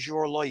use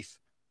your life.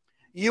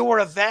 You are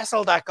a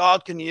vessel that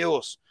God can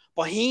use,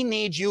 but he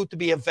needs you to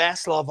be a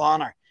vessel of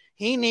honor.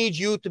 He needs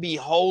you to be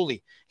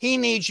holy. He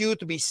needs you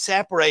to be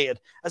separated.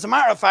 As a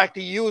matter of fact,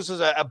 he uses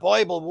a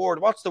Bible word.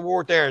 What's the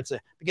word there? It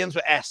begins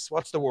with S.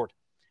 What's the word?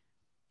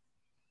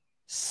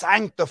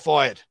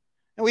 Sanctified.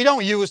 And we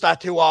don't use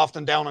that too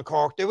often down in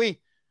Cork, do we?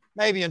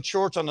 Maybe in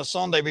church on a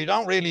Sunday, but we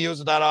don't really use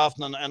it that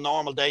often in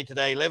normal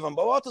day-to-day living.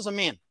 But what does it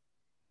mean?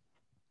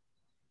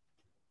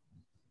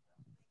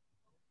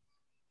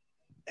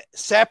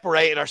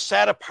 Separated or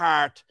set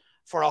apart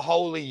for a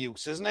holy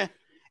use, isn't it?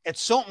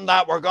 It's something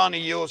that we're going to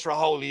use for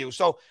holy use.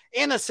 So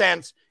in a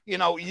sense,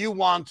 you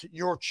want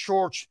your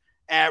church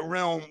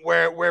room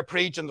where we're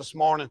preaching this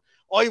morning.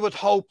 I would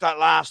hope that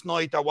last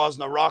night there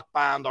wasn't a rock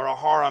band or a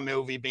horror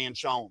movie being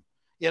shown.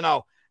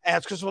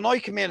 It's because when I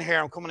come in here,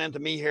 I'm coming in to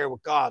meet here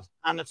with God.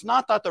 And it's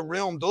not that the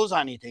room does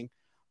anything,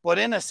 but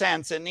in a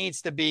sense, it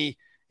needs to be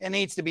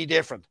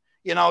different.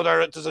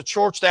 There's a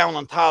church down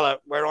in Tala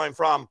where I'm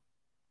from.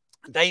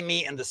 They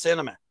meet in the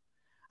cinema.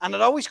 And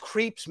it always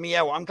creeps me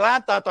out. I'm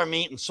glad that they're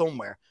meeting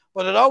somewhere,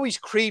 but it always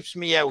creeps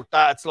me out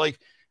that it's like,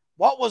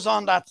 what was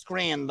on that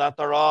screen that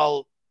they're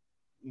all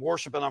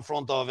worshiping in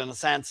front of, in a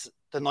sense,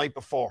 the night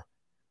before?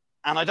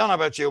 And I don't know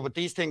about you, but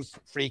these things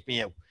freak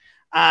me out.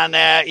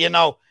 And,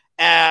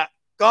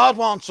 God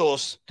wants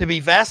us to be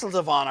vessels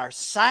of honor,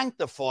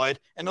 sanctified,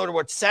 in other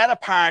words, set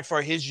apart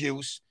for his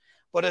use.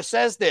 But it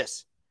says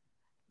this,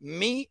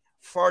 meet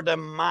for the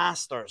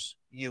master's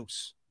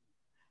use.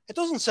 It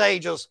doesn't say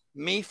just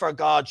meet for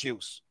God's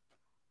use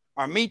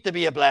or meet to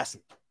be a blessing.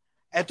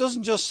 It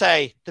doesn't just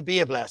say to be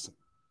a blessing.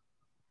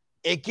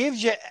 It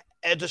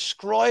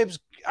describes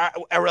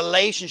a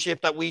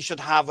relationship that we should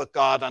have with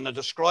God, and it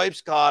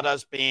describes God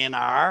as being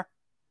our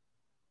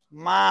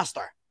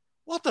master.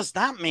 What does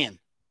that mean?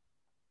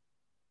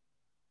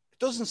 It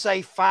doesn't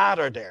say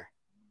father there.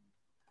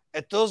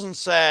 It doesn't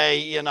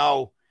say,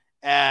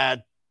 uh,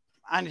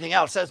 anything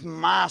else. It says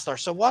master.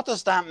 So what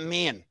does that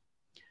mean?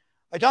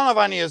 I don't have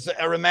any as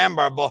I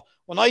remember, but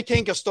when I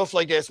think of stuff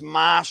like this,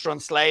 master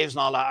and slaves and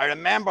all that, I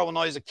remember when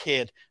I was a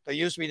kid, there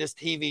used to be this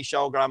TV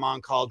show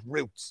on called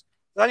Roots.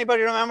 Does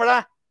anybody remember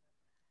that?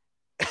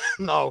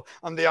 No,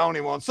 I'm the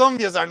only one. Some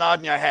of you are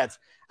nodding your heads.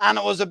 And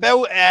it was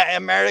about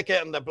America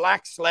and the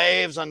black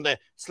slaves and the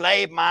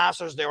slave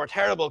masters. They were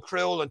terrible,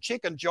 cruel, and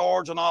Chicken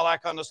George and all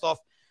that kind of stuff.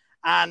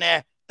 And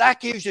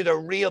that gives you the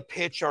real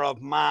picture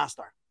of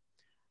master.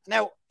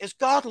 Now, is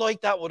God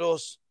like that with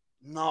us?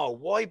 No.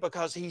 Why?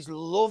 Because he's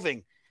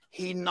loving.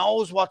 He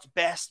knows what's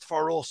best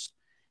for us.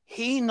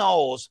 He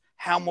knows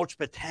how much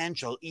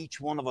potential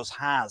each one of us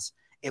has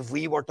if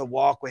we were to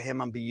walk with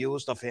him and be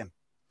used of him.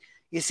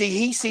 You see,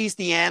 he sees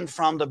the end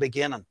from the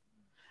beginning.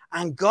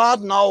 And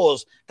God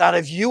knows that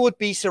if you would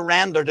be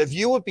surrendered, if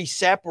you would be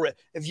separate,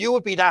 if you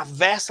would be that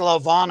vessel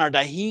of honor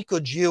that he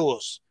could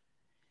use,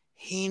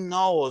 he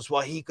knows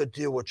what he could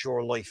do with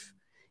your life.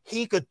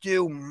 He could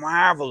do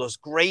marvelous,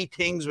 great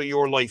things with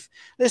your life.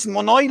 Listen,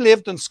 when I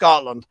lived in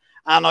Scotland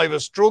and I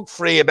was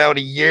drug-free about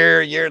a year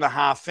and a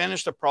half,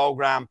 finished the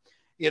program,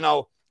 you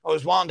know, I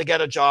was wanting to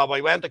get a job. I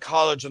went to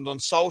college and done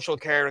social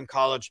care in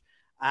college.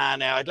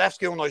 And I'd left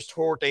school when I was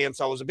 13,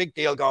 so it was a big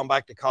deal going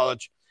back to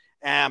college.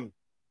 And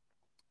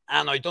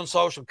I'd done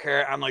social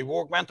care, and I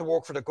went to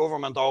work for the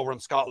government over in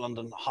Scotland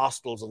and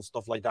hostels and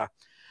stuff like that.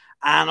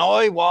 And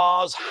I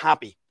was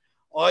happy.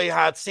 I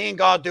had seen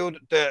God do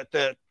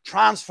the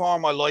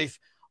transform my life.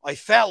 I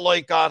felt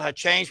like God had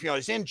changed me. I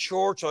was in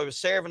church. I was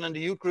serving in the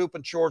youth group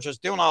in church. I was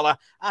doing all that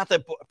at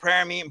the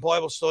prayer meeting,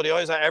 Bible study. I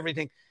was at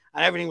everything,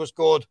 and everything was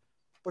good.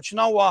 But you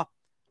know what?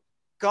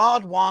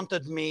 God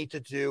wanted me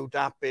to do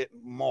that bit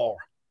more.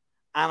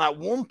 And at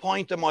one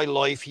point in my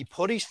life, he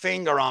put his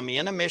finger on me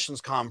in a missions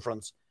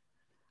conference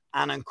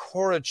and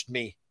encouraged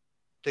me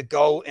to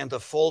go into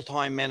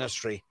full-time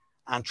ministry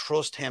and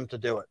trust him to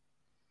do it.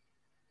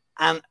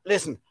 And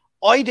listen,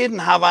 I didn't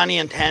have any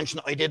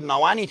intention. I didn't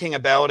know anything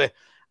about it.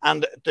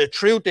 And the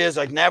truth is,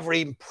 I'd never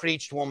even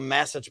preached one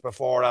message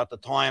before at the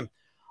time.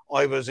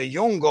 I was a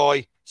young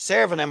guy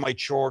serving in my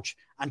church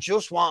and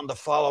just wanting to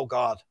follow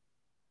God.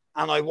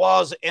 And I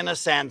was, in a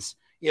sense,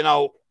 you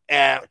know,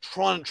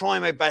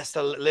 trying my best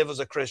to live as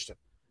a Christian.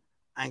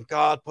 And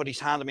God put his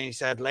hand on me and he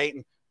said,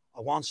 Leighton,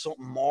 I want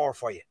something more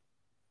for you.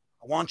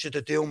 I want you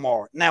to do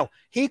more. Now,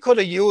 he could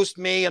have used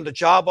me and the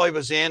job I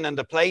was in and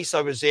the place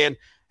I was in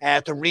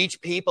to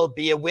reach people,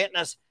 be a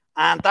witness.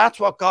 And that's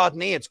what God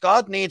needs.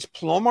 God needs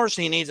plumbers.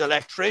 He needs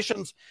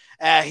electricians.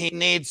 He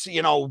needs,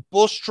 you know,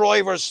 bus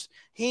drivers.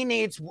 He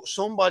needs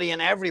somebody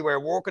in everywhere,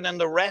 working in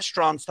the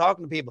restaurants,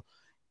 talking to people.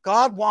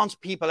 God wants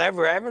people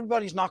everywhere.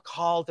 Everybody's not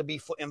called to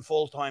be in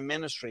full-time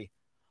ministry,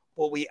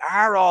 but we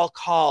are all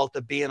called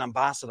to be an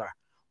ambassador.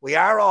 We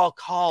are all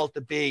called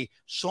to be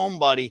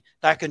somebody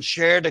that can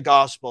share the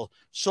gospel,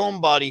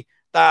 somebody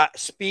that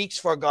speaks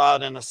for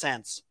God in a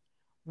sense.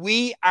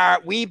 We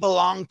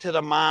belong to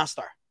the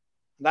master.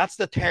 That's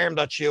the term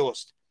that's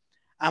used.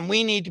 And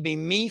we need to be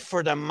meet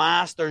for the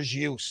master's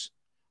use.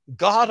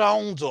 God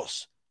owns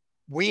us.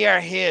 We are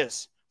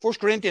his. 1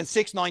 Corinthians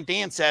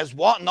 6:19 says,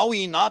 "What know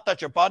ye not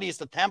that your body is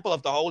the temple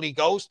of the Holy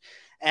Ghost,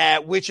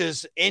 which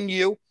is in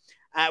you,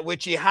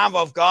 which ye have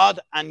of God,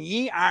 and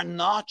ye are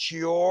not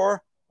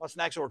your," what's the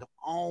next word?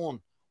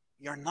 Own.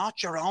 You're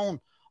not your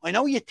own. I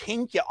know you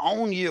think you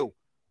own you,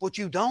 but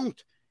you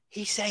don't.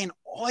 He's saying,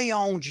 I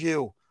owned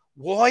you.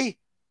 Why?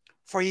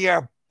 For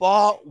you're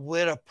bought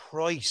with a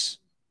price.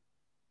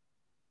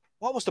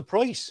 What was the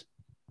price?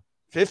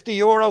 50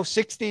 euro,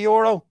 60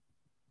 euro?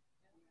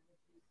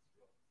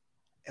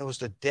 It was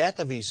the death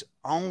of his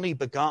only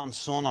begotten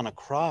son on a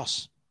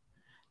cross.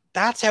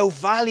 That's how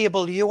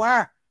valuable you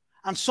are.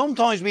 And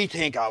sometimes we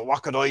think, oh,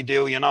 what could I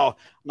do? You know,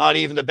 not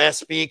even the best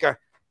speaker.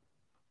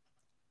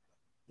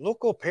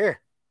 Look up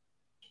here.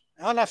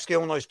 I left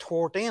school when I was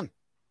 13.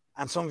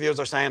 And some of you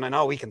are saying, I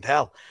know, we can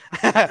tell.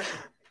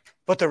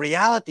 But the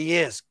reality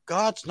is,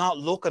 God's not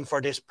looking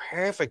for this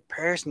perfect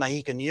person that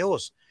he can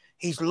use.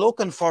 He's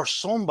looking for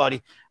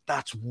somebody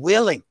that's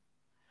willing.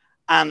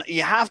 And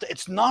you have to,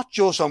 it's not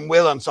just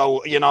unwilling.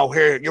 So, you know,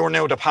 here, you're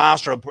now the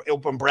pastor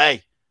up in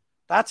Bray.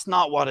 That's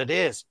not what it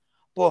is.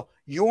 But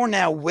you're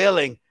now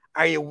willing.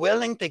 Are you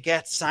willing to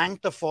get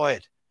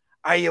sanctified?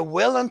 Are you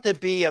willing to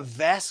be a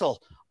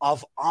vessel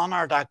of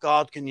honor that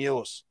God can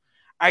use?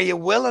 Are you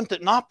willing to,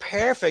 not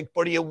perfect,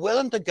 but are you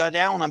willing to go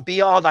down and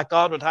be all that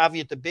God would have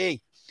you to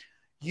be?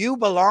 You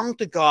belong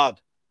to God.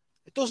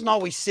 It doesn't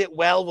always sit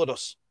well with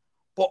us.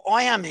 But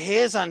I am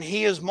his and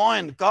he is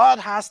mine. God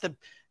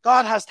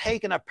has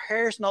taken a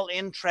personal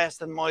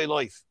interest in my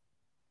life.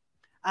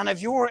 And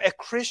if you're a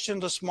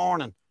Christian this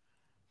morning,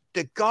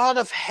 the God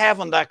of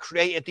heaven that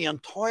created the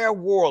entire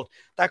world,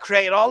 that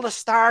created all the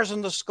stars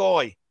in the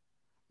sky,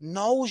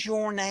 knows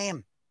your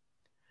name,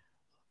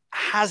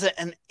 has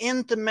an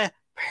intimate,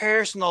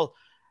 personal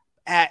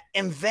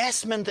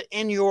investment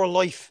in your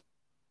life.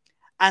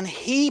 And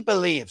he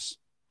believes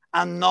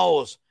and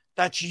knows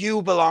that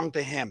you belong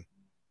to him.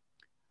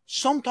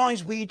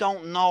 Sometimes we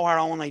don't know our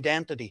own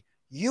identity.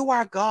 You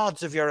are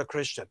God's if you're a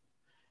Christian.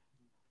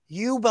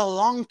 You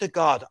belong to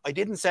God. I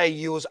didn't say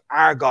you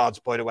are gods,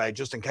 by the way,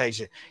 just in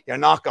case you're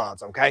not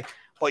gods, okay?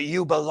 But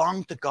you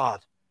belong to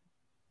God.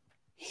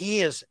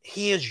 He is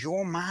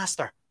your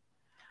master.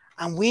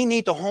 And we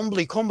need to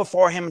humbly come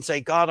before him and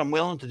say, God, I'm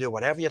willing to do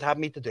whatever you'd have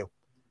me to do.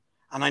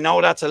 And I know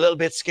that's a little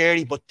bit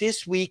scary, but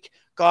this week,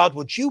 God,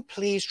 would you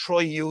please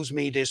use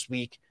me this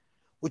week?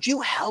 Would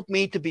you help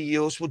me to be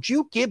used? Would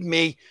you give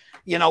me,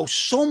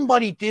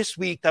 somebody this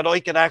week that I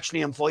could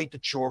actually invite to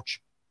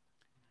church?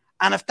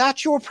 And if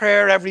that's your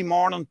prayer every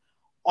morning,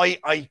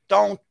 I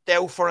don't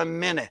doubt for a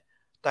minute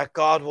that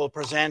God will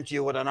present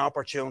you with an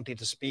opportunity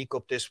to speak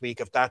up this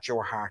week if that's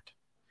your heart.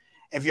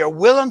 If you're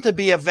willing to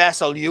be a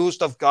vessel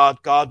used of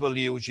God, God will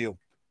use you.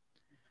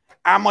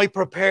 Am I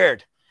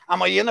prepared?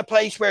 Am I in a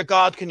place where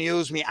God can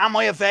use me? Am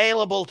I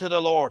available to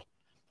the Lord?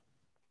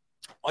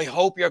 I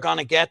hope you're going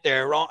to get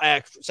there.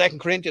 2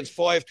 Corinthians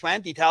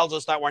 5:20 tells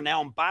us that we're now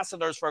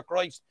ambassadors for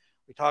Christ.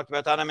 We talked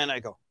about that a minute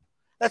ago.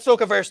 Let's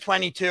look at verse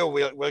 22.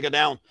 We'll go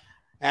down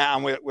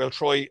and we'll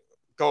try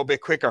go a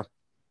bit quicker.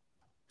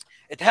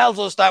 It tells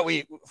us that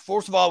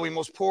first of all, we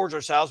must purge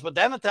ourselves, but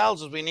then it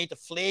tells us we need to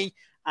flee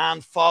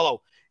and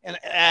follow. In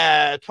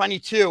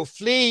 22,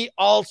 flee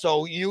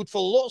also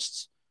youthful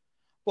lusts,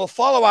 but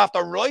follow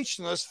after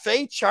righteousness,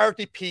 faith,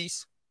 charity,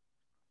 peace,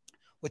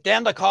 with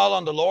them that call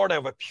on the Lord out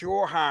of a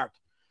pure heart.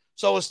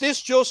 So is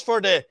this just for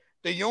the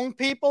young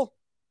people?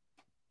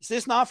 Is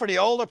this not for the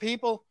older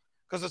people?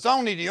 Because it's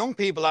only the young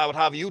people that would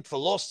have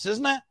youthful lusts,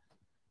 isn't it?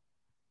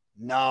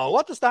 No.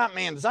 What does that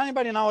mean? Does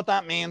anybody know what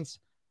that means?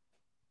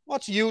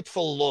 What's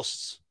youthful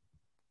lusts?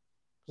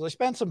 Because I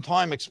spent some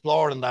time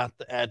exploring that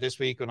this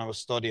week when I was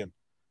studying.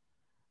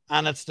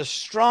 And it's the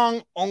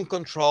strong,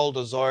 uncontrolled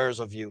desires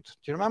of youth.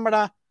 Do you remember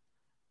that?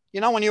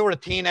 When you were a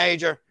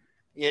teenager,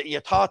 you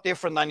thought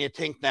different than you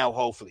think now,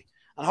 hopefully.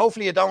 And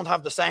hopefully you don't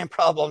have the same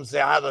problems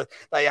that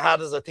you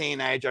had as a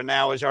teenager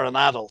now as you're an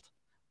adult.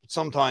 But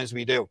sometimes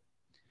we do.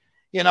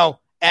 Why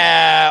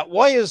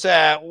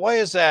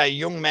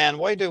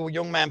do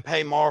young men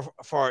pay more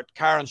for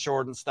car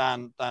insurance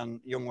than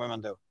young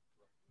women do?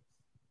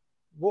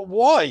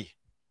 Why?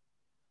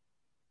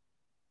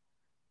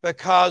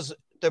 Because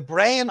the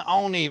brain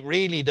only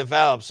really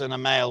develops in a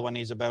male when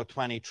he's about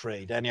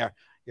 23. Then your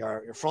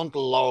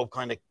frontal lobe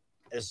kind of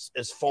is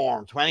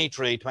formed,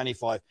 23,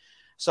 25.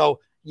 So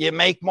you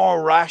make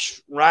more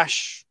rash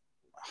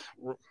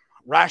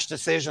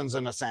decisions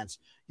in a sense.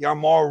 You're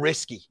more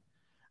risky.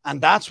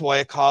 And that's why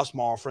it costs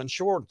more for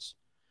insurance.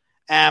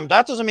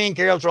 That doesn't mean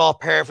girls are all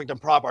perfect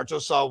and proper,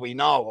 just so we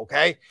know,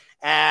 okay?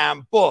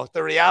 But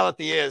the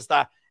reality is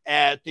that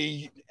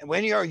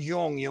when you're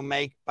young, you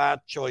make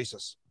bad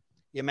choices.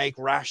 You make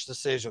rash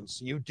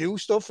decisions. You do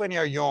stuff when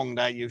you're young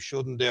that you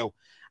shouldn't do.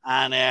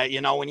 And,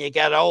 when you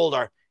get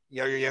older,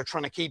 you're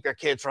trying to keep your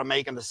kids from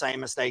making the same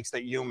mistakes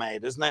that you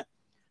made, isn't it?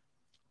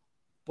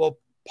 But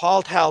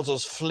Paul tells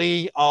us,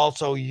 flee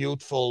also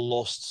youthful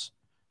lusts.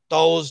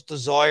 Those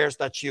desires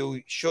that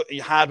you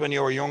had when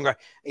you were younger.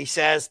 He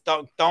says,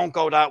 don't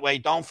go that way.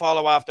 Don't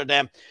follow after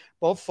them,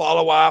 but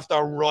follow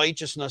after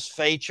righteousness,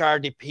 faith,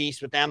 charity,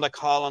 peace, with them that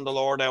call on the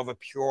Lord out of a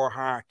pure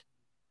heart.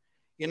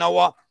 You know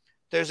what?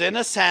 There's, in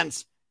a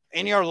sense,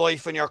 in your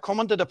life, when you're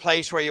coming to the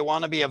place where you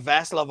want to be a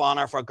vessel of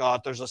honor for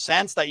God, there's a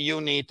sense that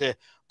you need to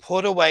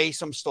put away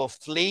some stuff,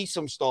 flee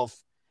some stuff,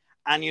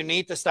 and you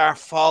need to start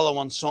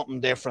following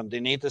something different.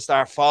 You need to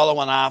start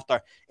following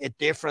after a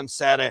different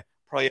set of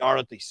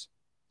priorities.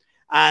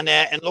 And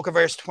look at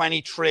verse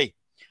 23.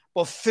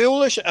 But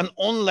foolish and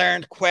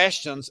unlearned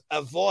questions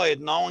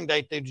avoid, knowing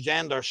that they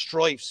gender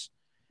strifes.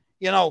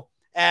 We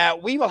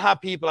will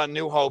have people at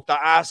New Hope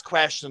that ask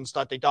questions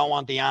that they don't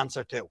want the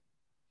answer to.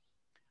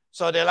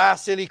 So they'll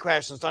ask silly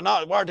questions. What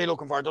are they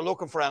looking for? They're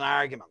looking for an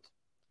argument.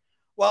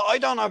 Well, I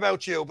don't know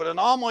about you, but in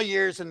all my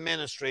years in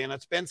ministry, and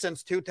it's been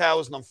since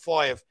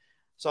 2005,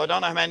 so I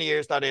don't know how many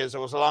years that is. It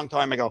was a long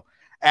time ago.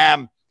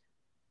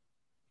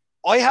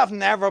 I have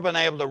never been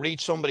able to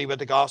reach somebody with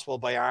the gospel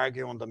by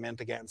arguing them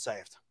into getting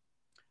saved.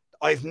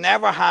 I've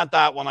never had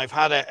that when I've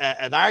had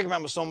an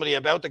argument with somebody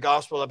about the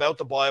gospel, about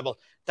the Bible.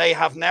 They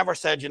have never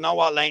said, you know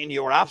what, Leighton,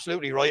 you were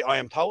absolutely right. I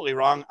am totally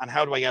wrong. And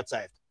how do I get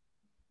saved?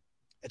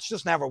 It's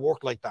just never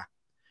worked like that.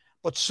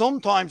 But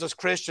sometimes as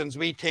Christians,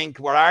 we think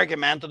we're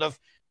argumentative.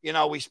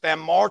 We spend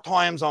more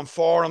times on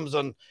forums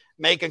and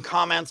making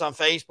comments on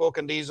Facebook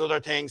and these other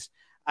things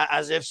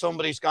as if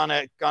somebody's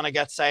gonna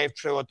get saved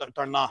through it.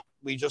 They're not.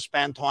 We just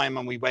spend time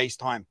and we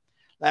waste time.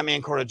 Let me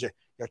encourage you.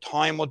 Your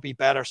time would be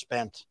better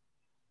spent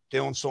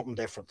doing something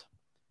different.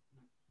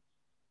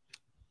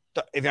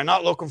 If you're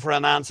not looking for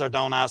an answer,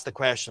 don't ask the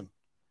question.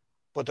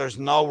 But there's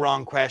no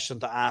wrong question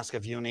to ask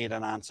if you need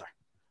an answer.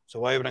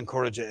 So I would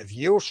encourage you, if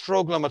you're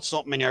struggling with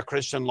something in your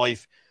Christian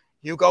life,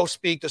 you go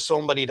speak to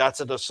somebody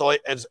that's a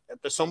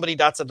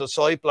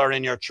discipler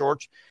in your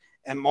church,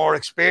 a more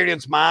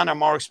experienced man or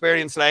more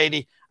experienced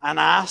lady, and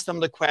ask them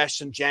the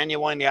question,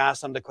 genuinely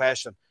ask them the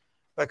question.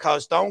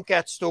 Because don't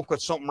get stuck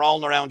with something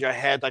rolling around your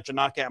head that you're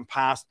not getting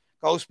past.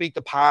 Go speak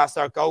to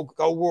pastor,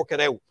 go work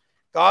it out.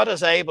 God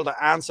is able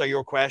to answer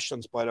your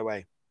questions, by the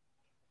way.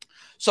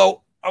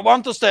 So I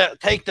want us to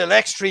take the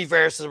next 3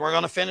 verses. We're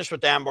going to finish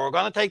with them, but we're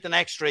going to take the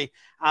next 3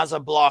 as a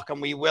block,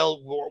 and we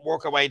will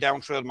work our way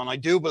down through them. And I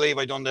do believe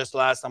I done this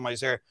last time I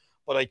was here,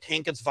 but I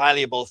think it's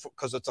valuable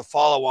because it's a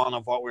follow-on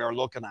of what we are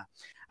looking at.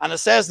 And it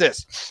says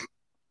this.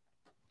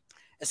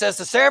 It says,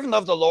 the servant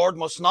of the Lord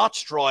must not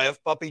strive,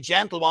 but be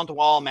gentle unto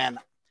all men,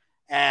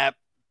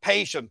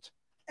 patient,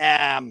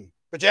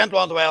 but gentle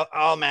unto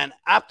all men,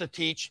 apt to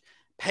teach,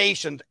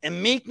 patient,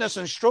 in meekness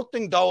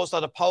instructing those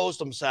that oppose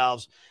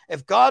themselves,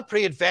 if God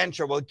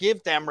peradventure will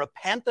give them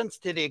repentance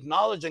to the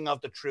acknowledging of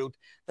the truth,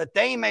 that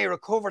they may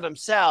recover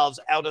themselves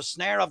out of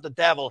snare of the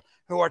devil,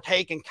 who are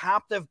taken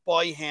captive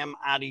by him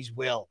at his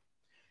will.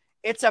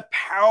 It's a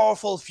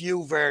powerful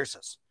few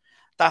verses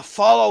that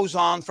follows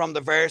on from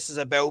the verses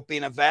about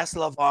being a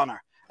vessel of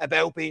honor,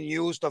 about being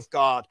used of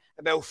God,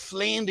 about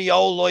fleeing the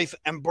old life,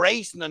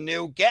 embracing the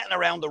new, getting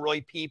around the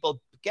right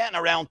people, getting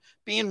around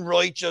being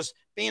righteous,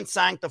 being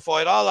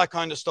sanctified, all that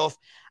kind of stuff.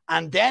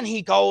 And then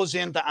he goes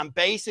into and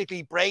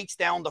basically breaks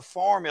down the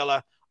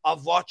formula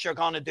of what you're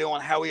going to do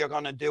and how you're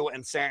going to do it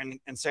in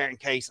certain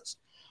cases.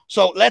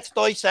 So let's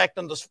dissect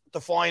and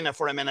define it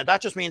for a minute.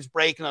 That just means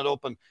breaking it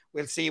up, and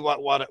we'll see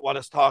what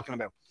it's talking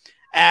about.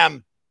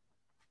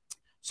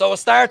 So it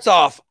starts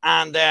off,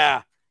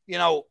 and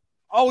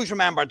always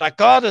remember that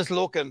God is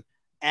looking.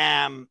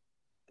 God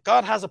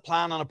has a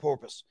plan and a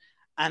purpose,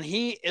 and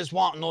he is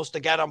wanting us to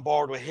get on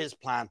board with his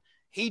plan.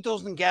 He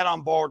doesn't get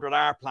on board with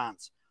our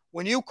plans.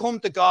 When you come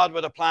to God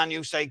with a plan,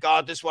 you say,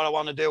 God, this is what I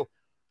want to do.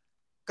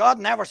 God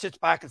never sits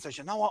back and says,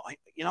 you know what,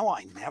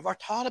 I never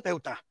thought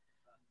about that.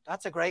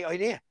 That's a great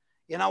idea.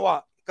 You know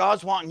what?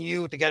 God's wanting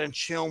you to get in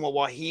tune with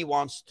what he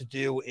wants to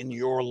do in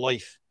your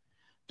life.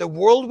 The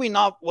world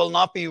will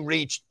not be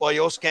reached by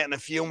us getting a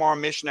few more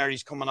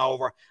missionaries coming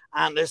over.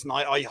 And listen,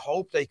 I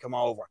hope they come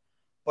over.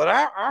 But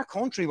our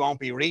country won't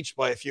be reached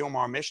by a few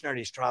more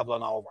missionaries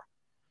traveling over.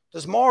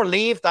 There's more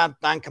leave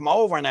than come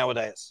over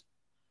nowadays.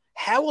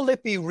 How will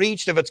it be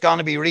reached if it's going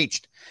to be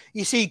reached?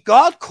 You see,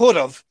 God could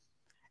have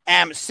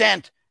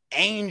sent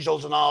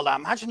angels and all that.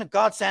 Imagine if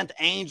God sent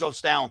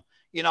angels down,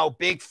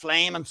 big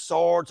flaming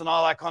swords and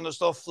all that kind of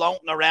stuff,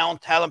 floating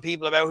around, telling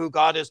people about who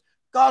God is.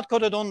 God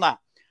could have done that.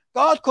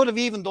 God could have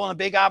even done a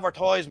big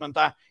advertisement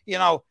that,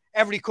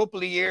 every couple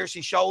of years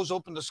he shows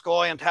up in the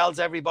sky and tells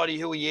everybody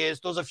who he is,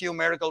 does a few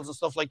miracles and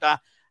stuff like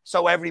that,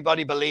 so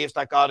everybody believes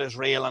that God is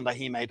real and that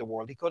he made the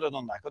world. He could have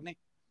done that, couldn't he?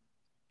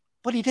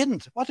 But he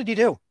didn't. What did he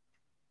do?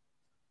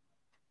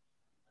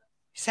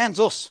 He sends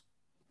us.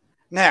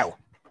 Now,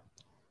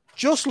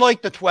 just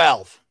like the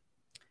 12,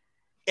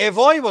 if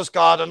I was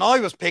God and I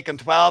was picking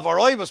 12, or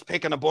I was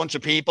picking a bunch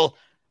of people,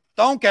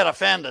 don't get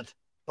offended,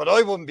 but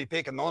I wouldn't be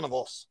picking none of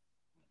us.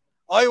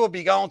 I would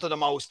be going to the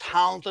most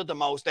talented, the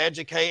most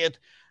educated,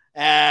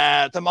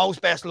 the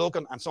most best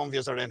looking, and some of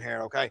you are in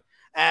here, okay?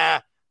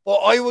 But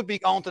I would be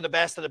going to the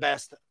best of the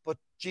best. But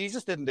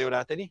Jesus didn't do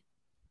that, did he?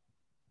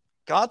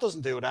 God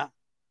doesn't do that.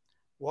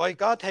 Why?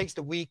 God takes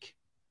the weak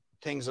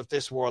things of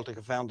this world to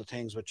confound the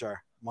things which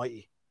are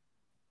mighty.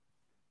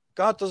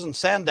 God doesn't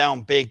send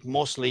down big,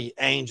 muscly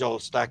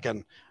angels that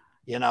can,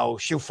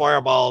 shoot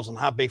fireballs and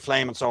have big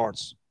flaming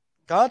swords.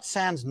 God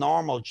sends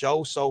normal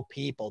Joe-so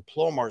people,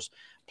 plumbers,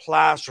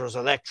 plasterers,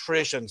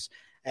 electricians,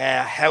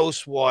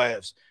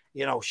 housewives,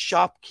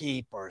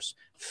 shopkeepers,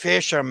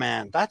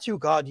 fishermen. That's who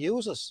God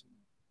uses.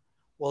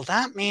 Well,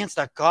 that means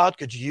that God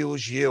could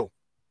use you.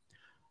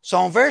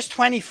 So in verse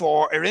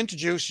 24, it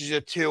introduces you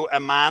to a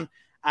man,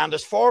 and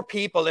there's 4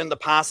 people in the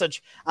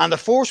passage, and the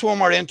first one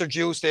we're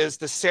introduced is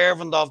the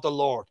servant of the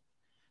Lord.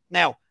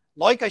 Now,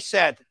 like I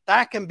said,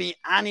 that can be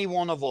any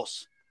one of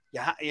us.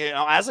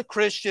 As a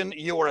Christian,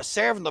 you are a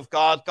servant of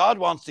God. God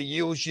wants to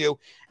use you.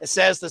 It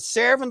says the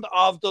servant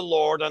of the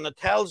Lord, and it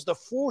tells the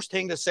first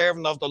thing the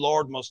servant of the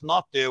Lord must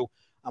not do.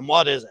 And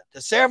what is it?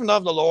 The servant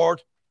of the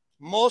Lord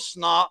must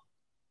not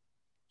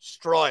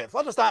strive.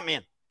 What does that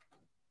mean?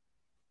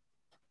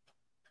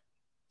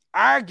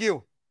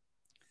 Argue.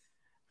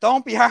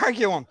 Don't be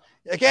arguing.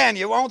 Again,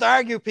 you won't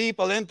argue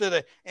people into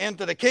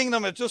the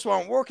kingdom. It just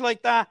won't work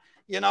like that.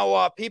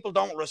 People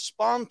don't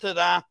respond to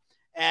that.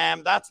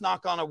 That's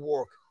not going to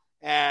work.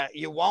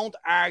 You won't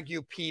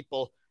argue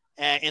people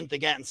into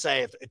getting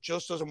saved. It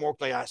just doesn't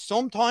work like that.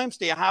 Sometimes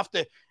do you have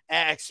to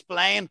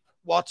explain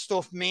what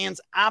stuff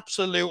means?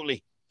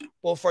 Absolutely.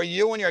 But for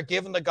you, when you're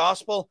given the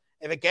gospel,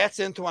 if it gets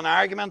into an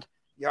argument,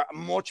 you're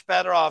much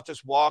better off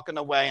just walking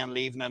away and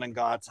leaving it in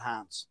God's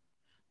hands.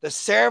 The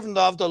servant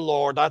of the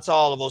Lord, that's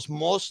all of us,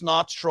 must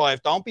not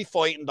strive. Don't be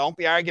fighting. Don't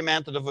be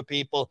argumentative with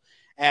people.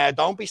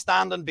 Don't be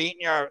standing,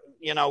 beating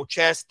your,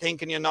 chest,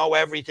 thinking you know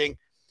everything.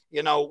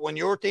 When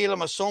you're dealing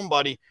with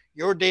somebody,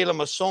 you're dealing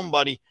with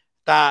somebody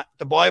that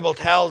the Bible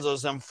tells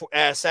us in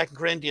 2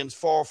 Corinthians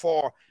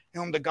 4:4,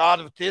 whom the God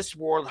of this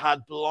world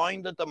had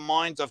blinded the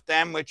minds of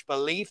them which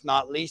believe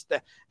not, least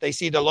they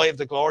see the light of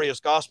the glorious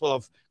gospel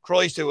of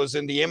Christ, who is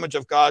in the image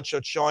of God,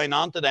 should shine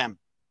unto them.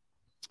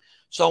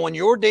 So when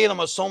you're dealing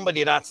with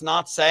somebody that's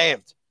not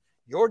saved,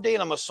 you're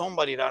dealing with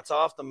somebody that's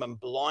often been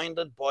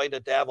blinded by the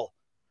devil.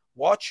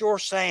 What you're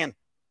saying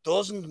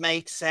doesn't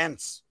make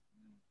sense.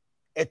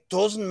 It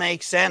doesn't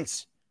make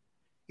sense.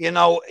 You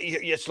know,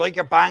 it's like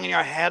you're banging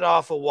your head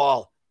off a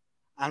wall,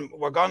 and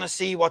we're going to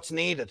see what's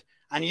needed.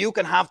 And you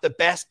can have the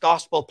best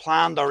gospel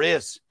plan there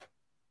is,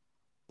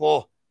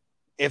 but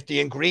if the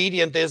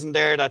ingredient isn't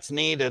there that's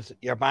needed,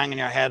 you're banging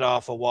your head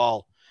off a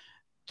wall.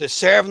 The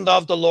servant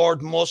of the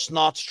Lord must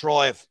not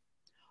strive,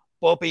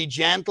 but be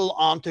gentle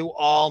unto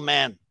all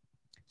men.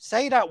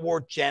 Say that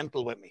word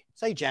gentle with me.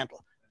 Say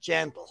gentle.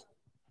 Gentle.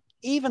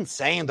 Even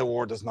saying the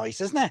word is nice,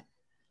 isn't it?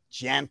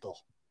 Gentle.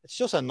 It's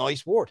just a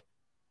nice word.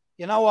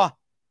 You know what?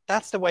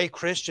 That's the way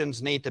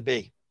Christians need to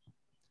be.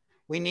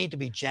 We need to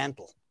be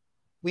gentle.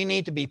 We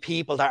need to be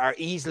people that are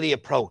easily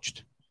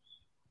approached.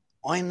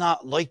 I'm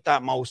not like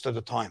that most of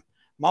the time.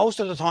 Most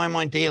of the time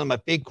I'm dealing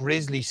with big,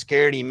 grizzly,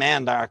 scary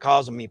men that are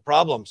causing me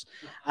problems.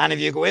 And if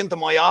you go into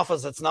my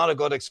office, it's not a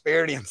good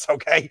experience,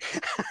 okay?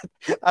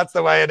 That's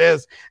the way it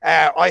is.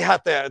 There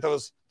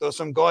was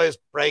some guys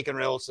breaking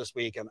rules this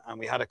week, and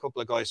we had a couple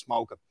of guys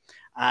smoking.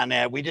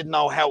 And we didn't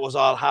know how it was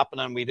all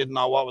happening. We didn't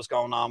know what was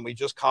going on. We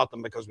just caught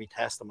them because we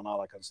test them and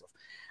all that kind of stuff.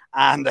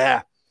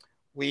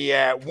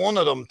 And one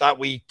of them that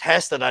we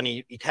tested, and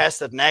he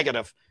tested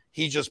negative,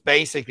 he just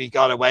basically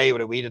got away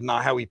with it. We didn't know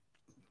how he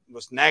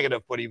was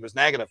negative, but he was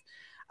negative.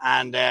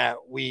 And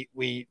we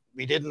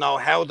didn't know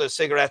how the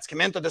cigarettes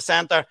came into the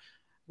center.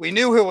 We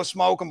knew who was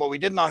smoking, but we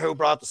didn't know who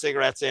brought the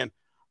cigarettes in.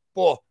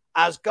 But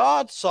as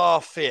God saw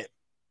fit,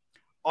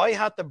 I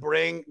had to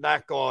bring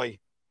that guy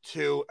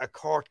to a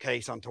court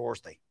case on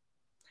Thursday.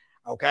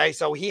 Okay,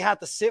 so he had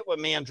to sit with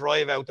me and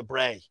drive out the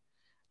Bray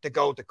to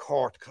go to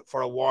court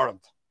for a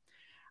warrant.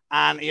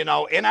 And, you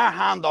know, in our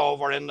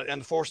handover in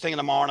the first thing in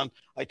the morning,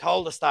 I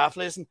told the staff,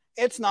 listen,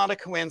 it's not a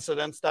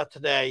coincidence that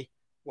today,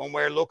 when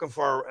we're looking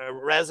for a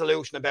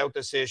resolution about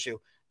this issue,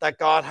 that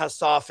God has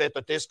saw fit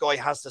that this guy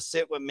has to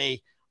sit with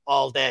me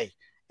all day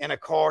in a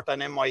court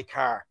and in my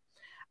car.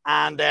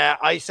 And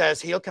I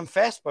says, he'll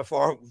confess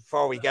before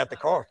we get to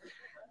court.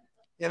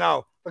 You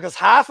know, because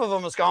half of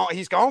him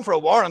he's going for a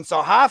warrant.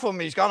 So half of him,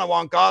 he's going to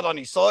want God on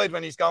his side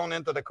when he's going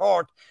into the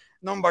court.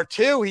 Number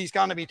two, he's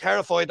going to be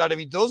terrified that if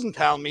he doesn't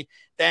tell me,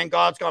 then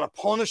God's going to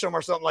punish him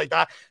or something like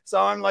that.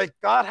 So I'm like,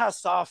 God has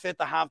saw fit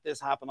to have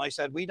this happen. I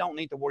said, we don't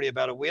need to worry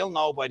about it. We'll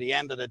know by the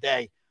end of the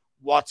day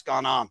what's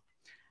gone on.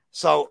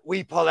 So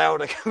we pull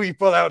out a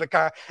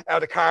car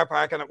out of car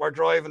park, and we're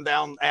driving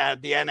down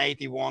the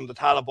N81, the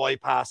Tala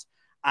bypass,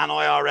 and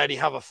I already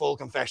have a full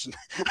confession.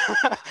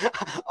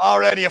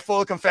 Already a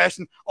full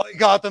confession. I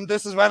got them.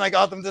 This is when I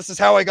got them. This is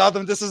how I got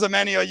them. This is how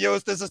many I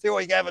used. This is who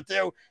I gave it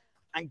to.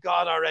 And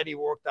God already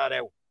worked that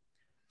out.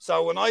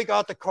 So when I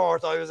got to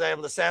court, I was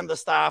able to send the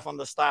staff on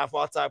the staff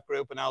WhatsApp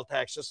group and I'll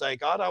text, just say,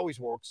 God always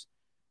works.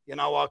 You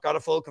know what? Got a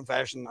full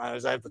confession. I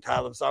was able to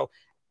tell them. So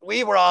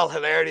we were all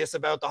hilarious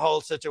about the whole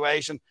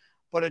situation,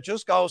 but it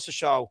just goes to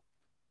show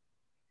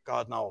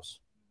God knows.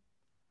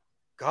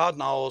 God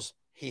knows.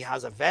 He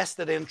has a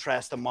vested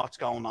interest in what's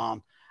going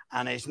on.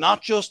 And it's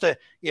not just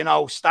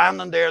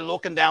standing there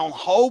looking down,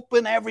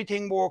 hoping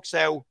everything works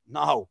out.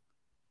 No.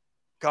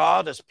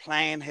 God is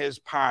playing his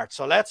part.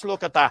 So let's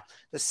look at that.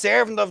 The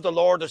servant of the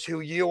Lord is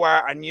who you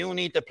are, and you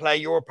need to play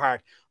your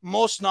part.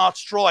 Must not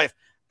strive.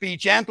 Be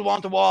gentle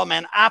unto all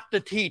men, apt to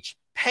teach,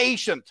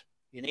 patient.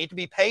 You need to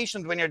be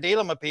patient when you're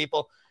dealing with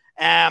people.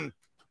 In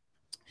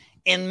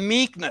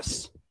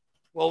meekness.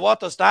 Well, what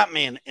does that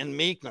mean, in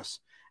meekness?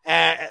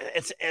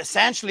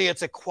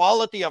 It's a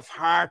quality of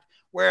heart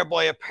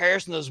whereby a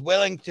person is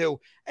willing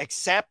to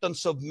accept and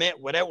submit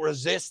without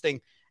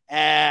resisting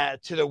to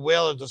the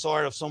will or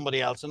desire of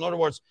somebody else. In other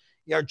words,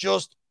 you're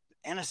just,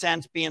 in a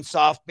sense, being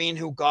soft, being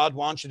who God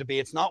wants you to be.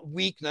 It's not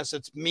weakness,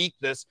 it's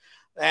meekness.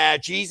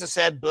 Jesus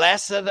said,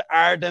 blessed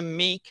are the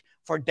meek,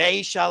 for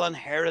they shall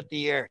inherit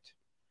the earth.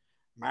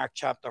 Mark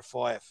chapter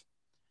 5.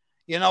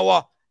 You know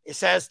what? It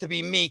says to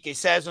be meek. It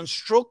says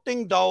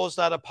instructing those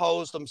that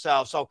oppose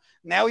themselves. So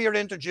now you're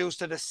introduced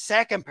to the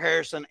second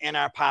person in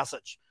our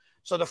passage.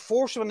 So the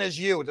first one is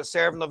you, the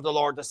servant of the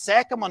Lord. The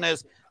second one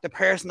is the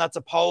person that's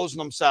opposing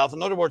himself.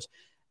 In other words,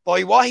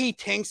 by what he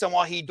thinks and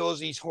what he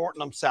does, he's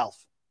hurting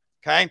himself.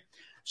 Okay?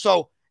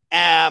 So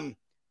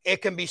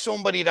it can be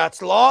somebody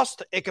that's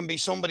lost. It can be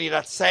somebody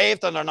that's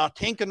saved and they're not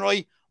thinking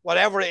right,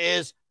 whatever it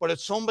is. But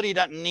it's somebody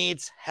that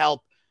needs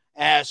help,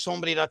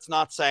 somebody that's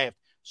not saved.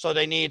 So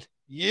they need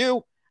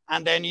you,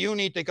 and then you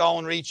need to go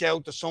and reach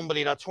out to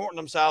somebody that's hurting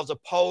themselves,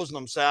 opposing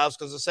themselves,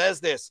 because it says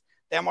this.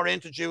 Then we're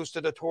introduced to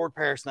the third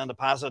person in the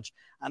passage,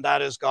 and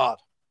that is God.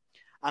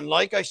 And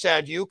like I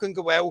said, you can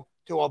go out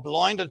to a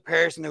blinded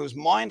person whose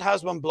mind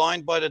has been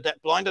blinded by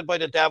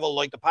the devil,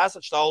 like the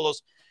passage told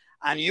us,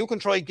 and you can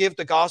try to give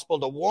the gospel,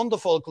 the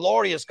wonderful,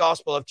 glorious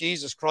gospel of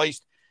Jesus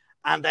Christ,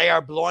 and they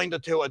are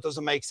blinded to it. It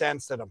doesn't make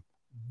sense to them.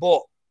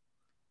 But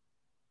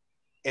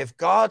if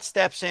God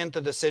steps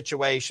into the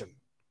situation,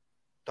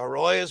 their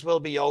eyes will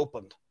be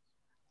opened,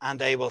 and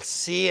they will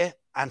see it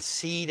and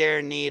see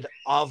their need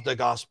of the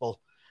gospel.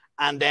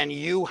 And then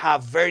you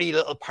have very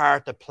little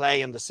part to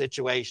play in the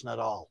situation at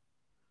all.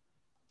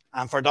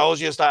 And for those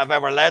of you that have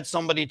ever led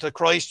somebody to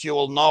Christ, you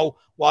will know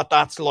what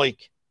that's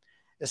like.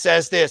 It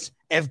says this,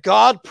 if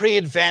God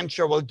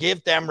peradventure will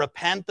give them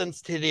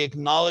repentance to the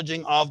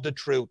acknowledging of the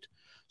truth.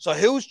 So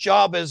whose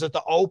job is it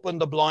to open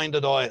the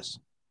blinded eyes?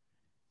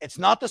 It's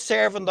not the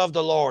servant of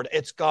the Lord,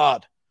 it's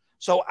God.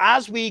 So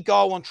as we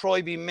go and try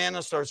to be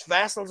ministers,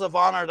 vessels of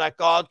honor that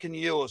God can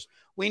use,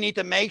 we need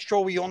to make sure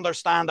we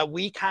understand that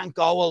we can't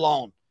go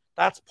alone.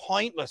 That's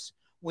pointless.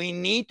 We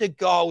need to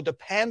go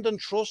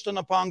dependent, trusting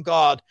upon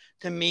God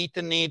to meet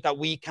the need that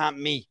we can't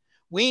meet.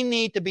 We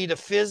need to be the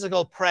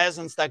physical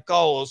presence that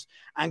goes,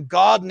 and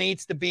God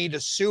needs to be the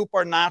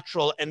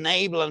supernatural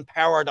enabling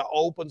power that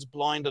opens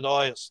blinded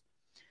eyes.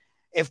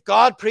 If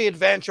God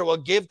peradventure will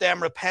give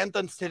them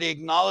repentance to the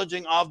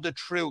acknowledging of the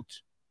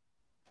truth.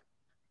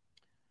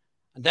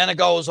 And then it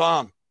goes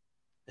on.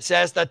 It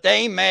says that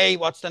they may,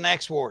 what's the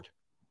next word?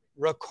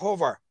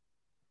 Recover.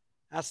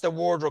 That's the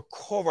word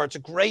recover. It's a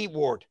great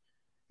word.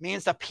 It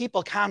means that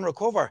people can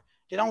recover.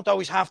 They don't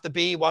always have to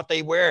be what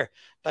they were.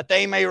 That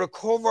they may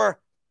recover,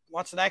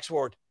 what's the next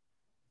word?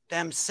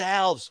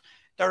 Themselves.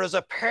 There is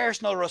a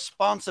personal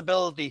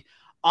responsibility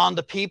on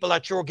the people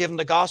that you're giving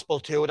the gospel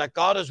to, that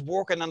God is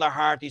working in their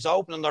heart. He's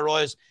opening their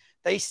eyes.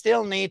 They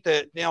still need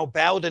to,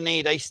 bow the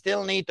knee. They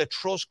still need to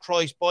trust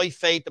Christ by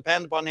faith,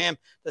 depend upon him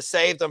to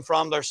save them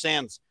from their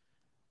sins.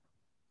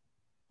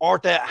 Or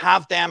to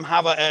have them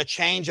have a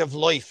change of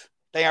life.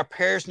 They are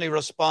personally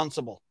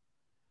responsible.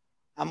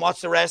 And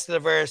what's the rest of the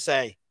verse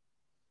say?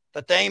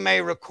 That they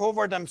may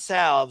recover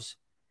themselves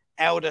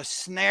out of the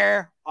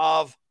snare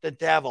of the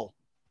devil.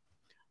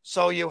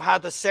 So you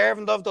had the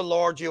servant of the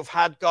Lord, you've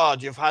had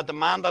God, you've had the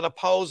man that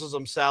opposes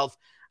himself,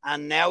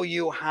 and now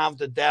you have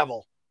the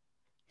devil.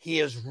 He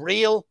is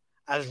real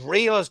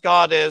as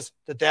God is,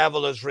 the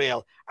devil is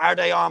real. Are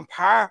they on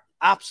par?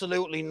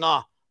 Absolutely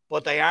not,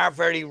 but they are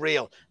very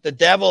real. The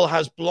devil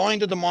has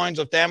blinded the minds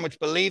of them which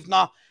believe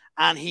not,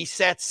 and he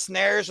sets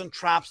snares and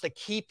traps to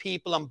keep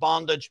people in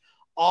bondage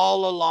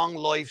all along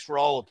life's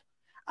road.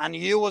 And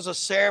you as a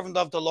servant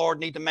of the Lord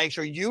need to make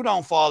sure you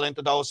don't fall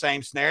into those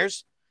same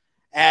snares.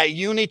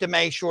 You need to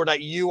make sure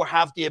that you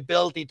have the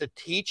ability to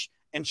teach,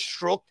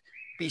 instruct,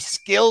 be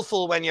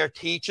skillful when you're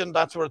teaching.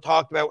 That's what I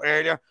talked about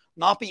earlier.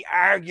 Not be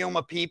arguing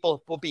with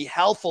people, but be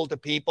helpful to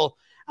people.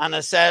 And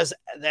it says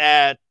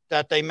that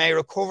they may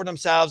recover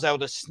themselves out of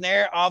the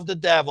snare of the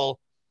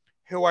devil,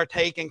 who are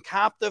taken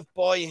captive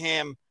by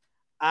him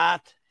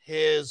at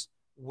his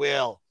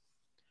will.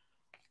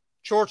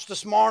 Church,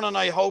 this morning,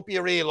 I hope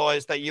you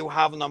realize that you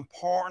have an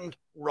important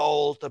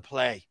role to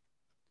play.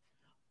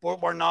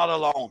 But we're not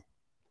alone.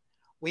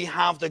 We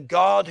have the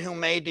God who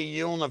made the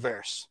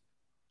universe,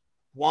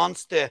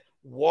 wants to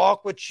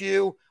walk with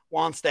you,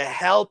 wants to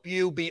help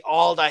you be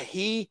all that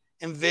he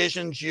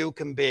envisions you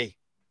can be.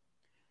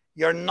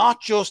 You're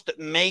not just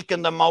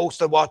making the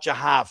most of what you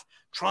have,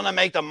 trying to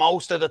make the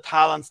most of the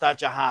talents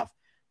that you have.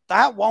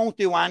 That won't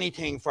do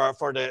anything for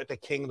the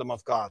kingdom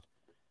of God.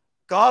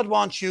 God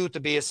wants you to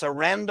be a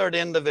surrendered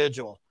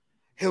individual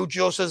who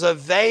just is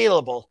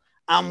available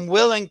and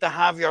willing to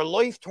have your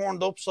life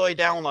turned upside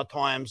down at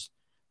times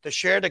to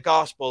share the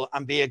gospel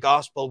and be a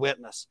gospel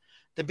witness,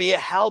 to be a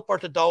helper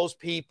to those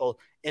people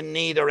in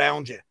need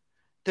around you,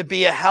 to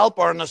be a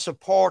helper and a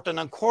support and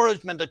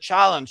encouragement, a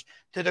challenge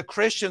to the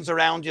Christians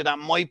around you that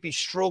might be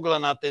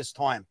struggling at this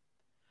time.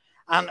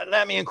 And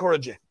let me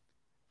encourage you,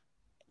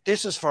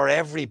 this is for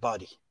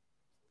everybody.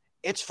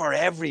 It's for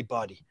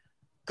everybody.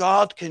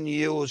 God can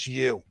use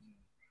you.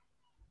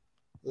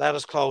 Let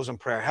us close in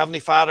prayer. Heavenly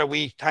Father,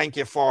 we thank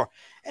you for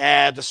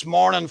this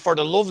morning, for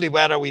the lovely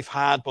weather we've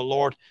had. But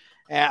Lord,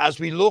 as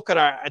we look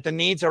at the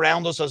needs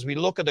around us, as we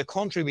look at the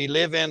country we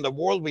live in, the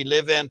world we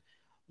live in,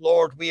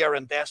 Lord, we are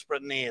in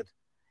desperate need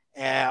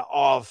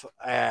of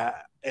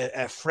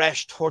a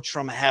fresh touch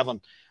from heaven.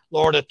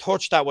 Lord, a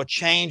touch that would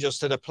change us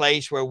to the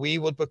place where we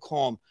would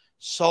become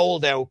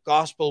sold out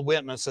gospel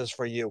witnesses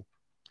for you.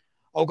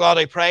 Oh God,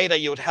 I pray that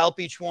you would help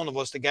each one of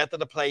us to get to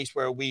the place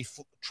where we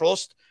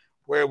trust,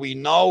 where we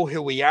know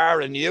who we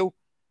are in you,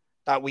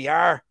 that we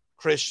are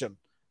Christian,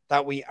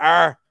 that we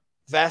are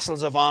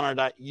vessels of honor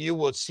that you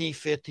would see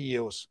fit to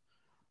use.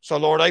 So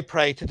Lord, I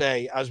pray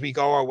today as we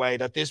go our way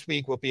that this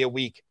week will be a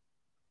week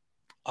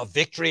of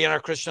victory in our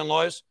Christian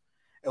lives.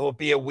 It will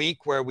be a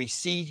week where we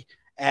see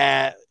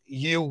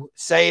you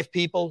save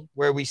people,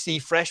 where we see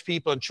fresh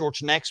people in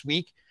church next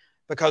week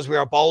because we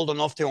are bold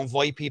enough to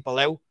invite people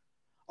out.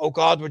 Oh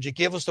God, would you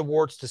give us the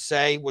words to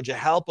say? Would you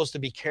help us to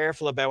be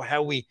careful about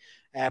how we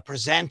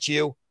present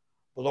you?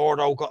 Lord,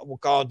 oh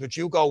God, would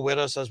you go with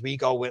us as we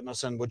go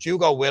witness, and would you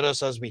go with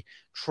us as we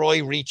try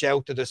reach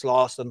out to this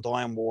lost and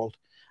dying world?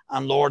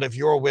 And Lord, if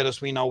you're with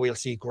us, we know we'll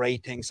see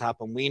great things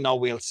happen. We know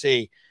we'll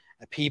see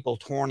people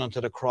turning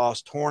to the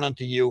cross, turning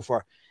to you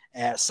for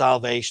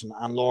salvation.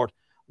 And Lord,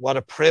 what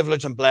a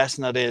privilege and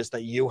blessing it is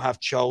that you have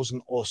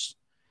chosen us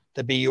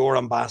to be your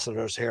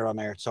ambassadors here on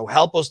earth. So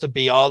help us to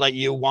be all that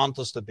you want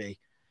us to be.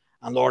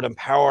 And Lord,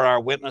 empower our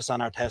witness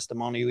and our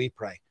testimony, we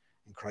pray.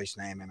 In Christ's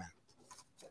name, amen.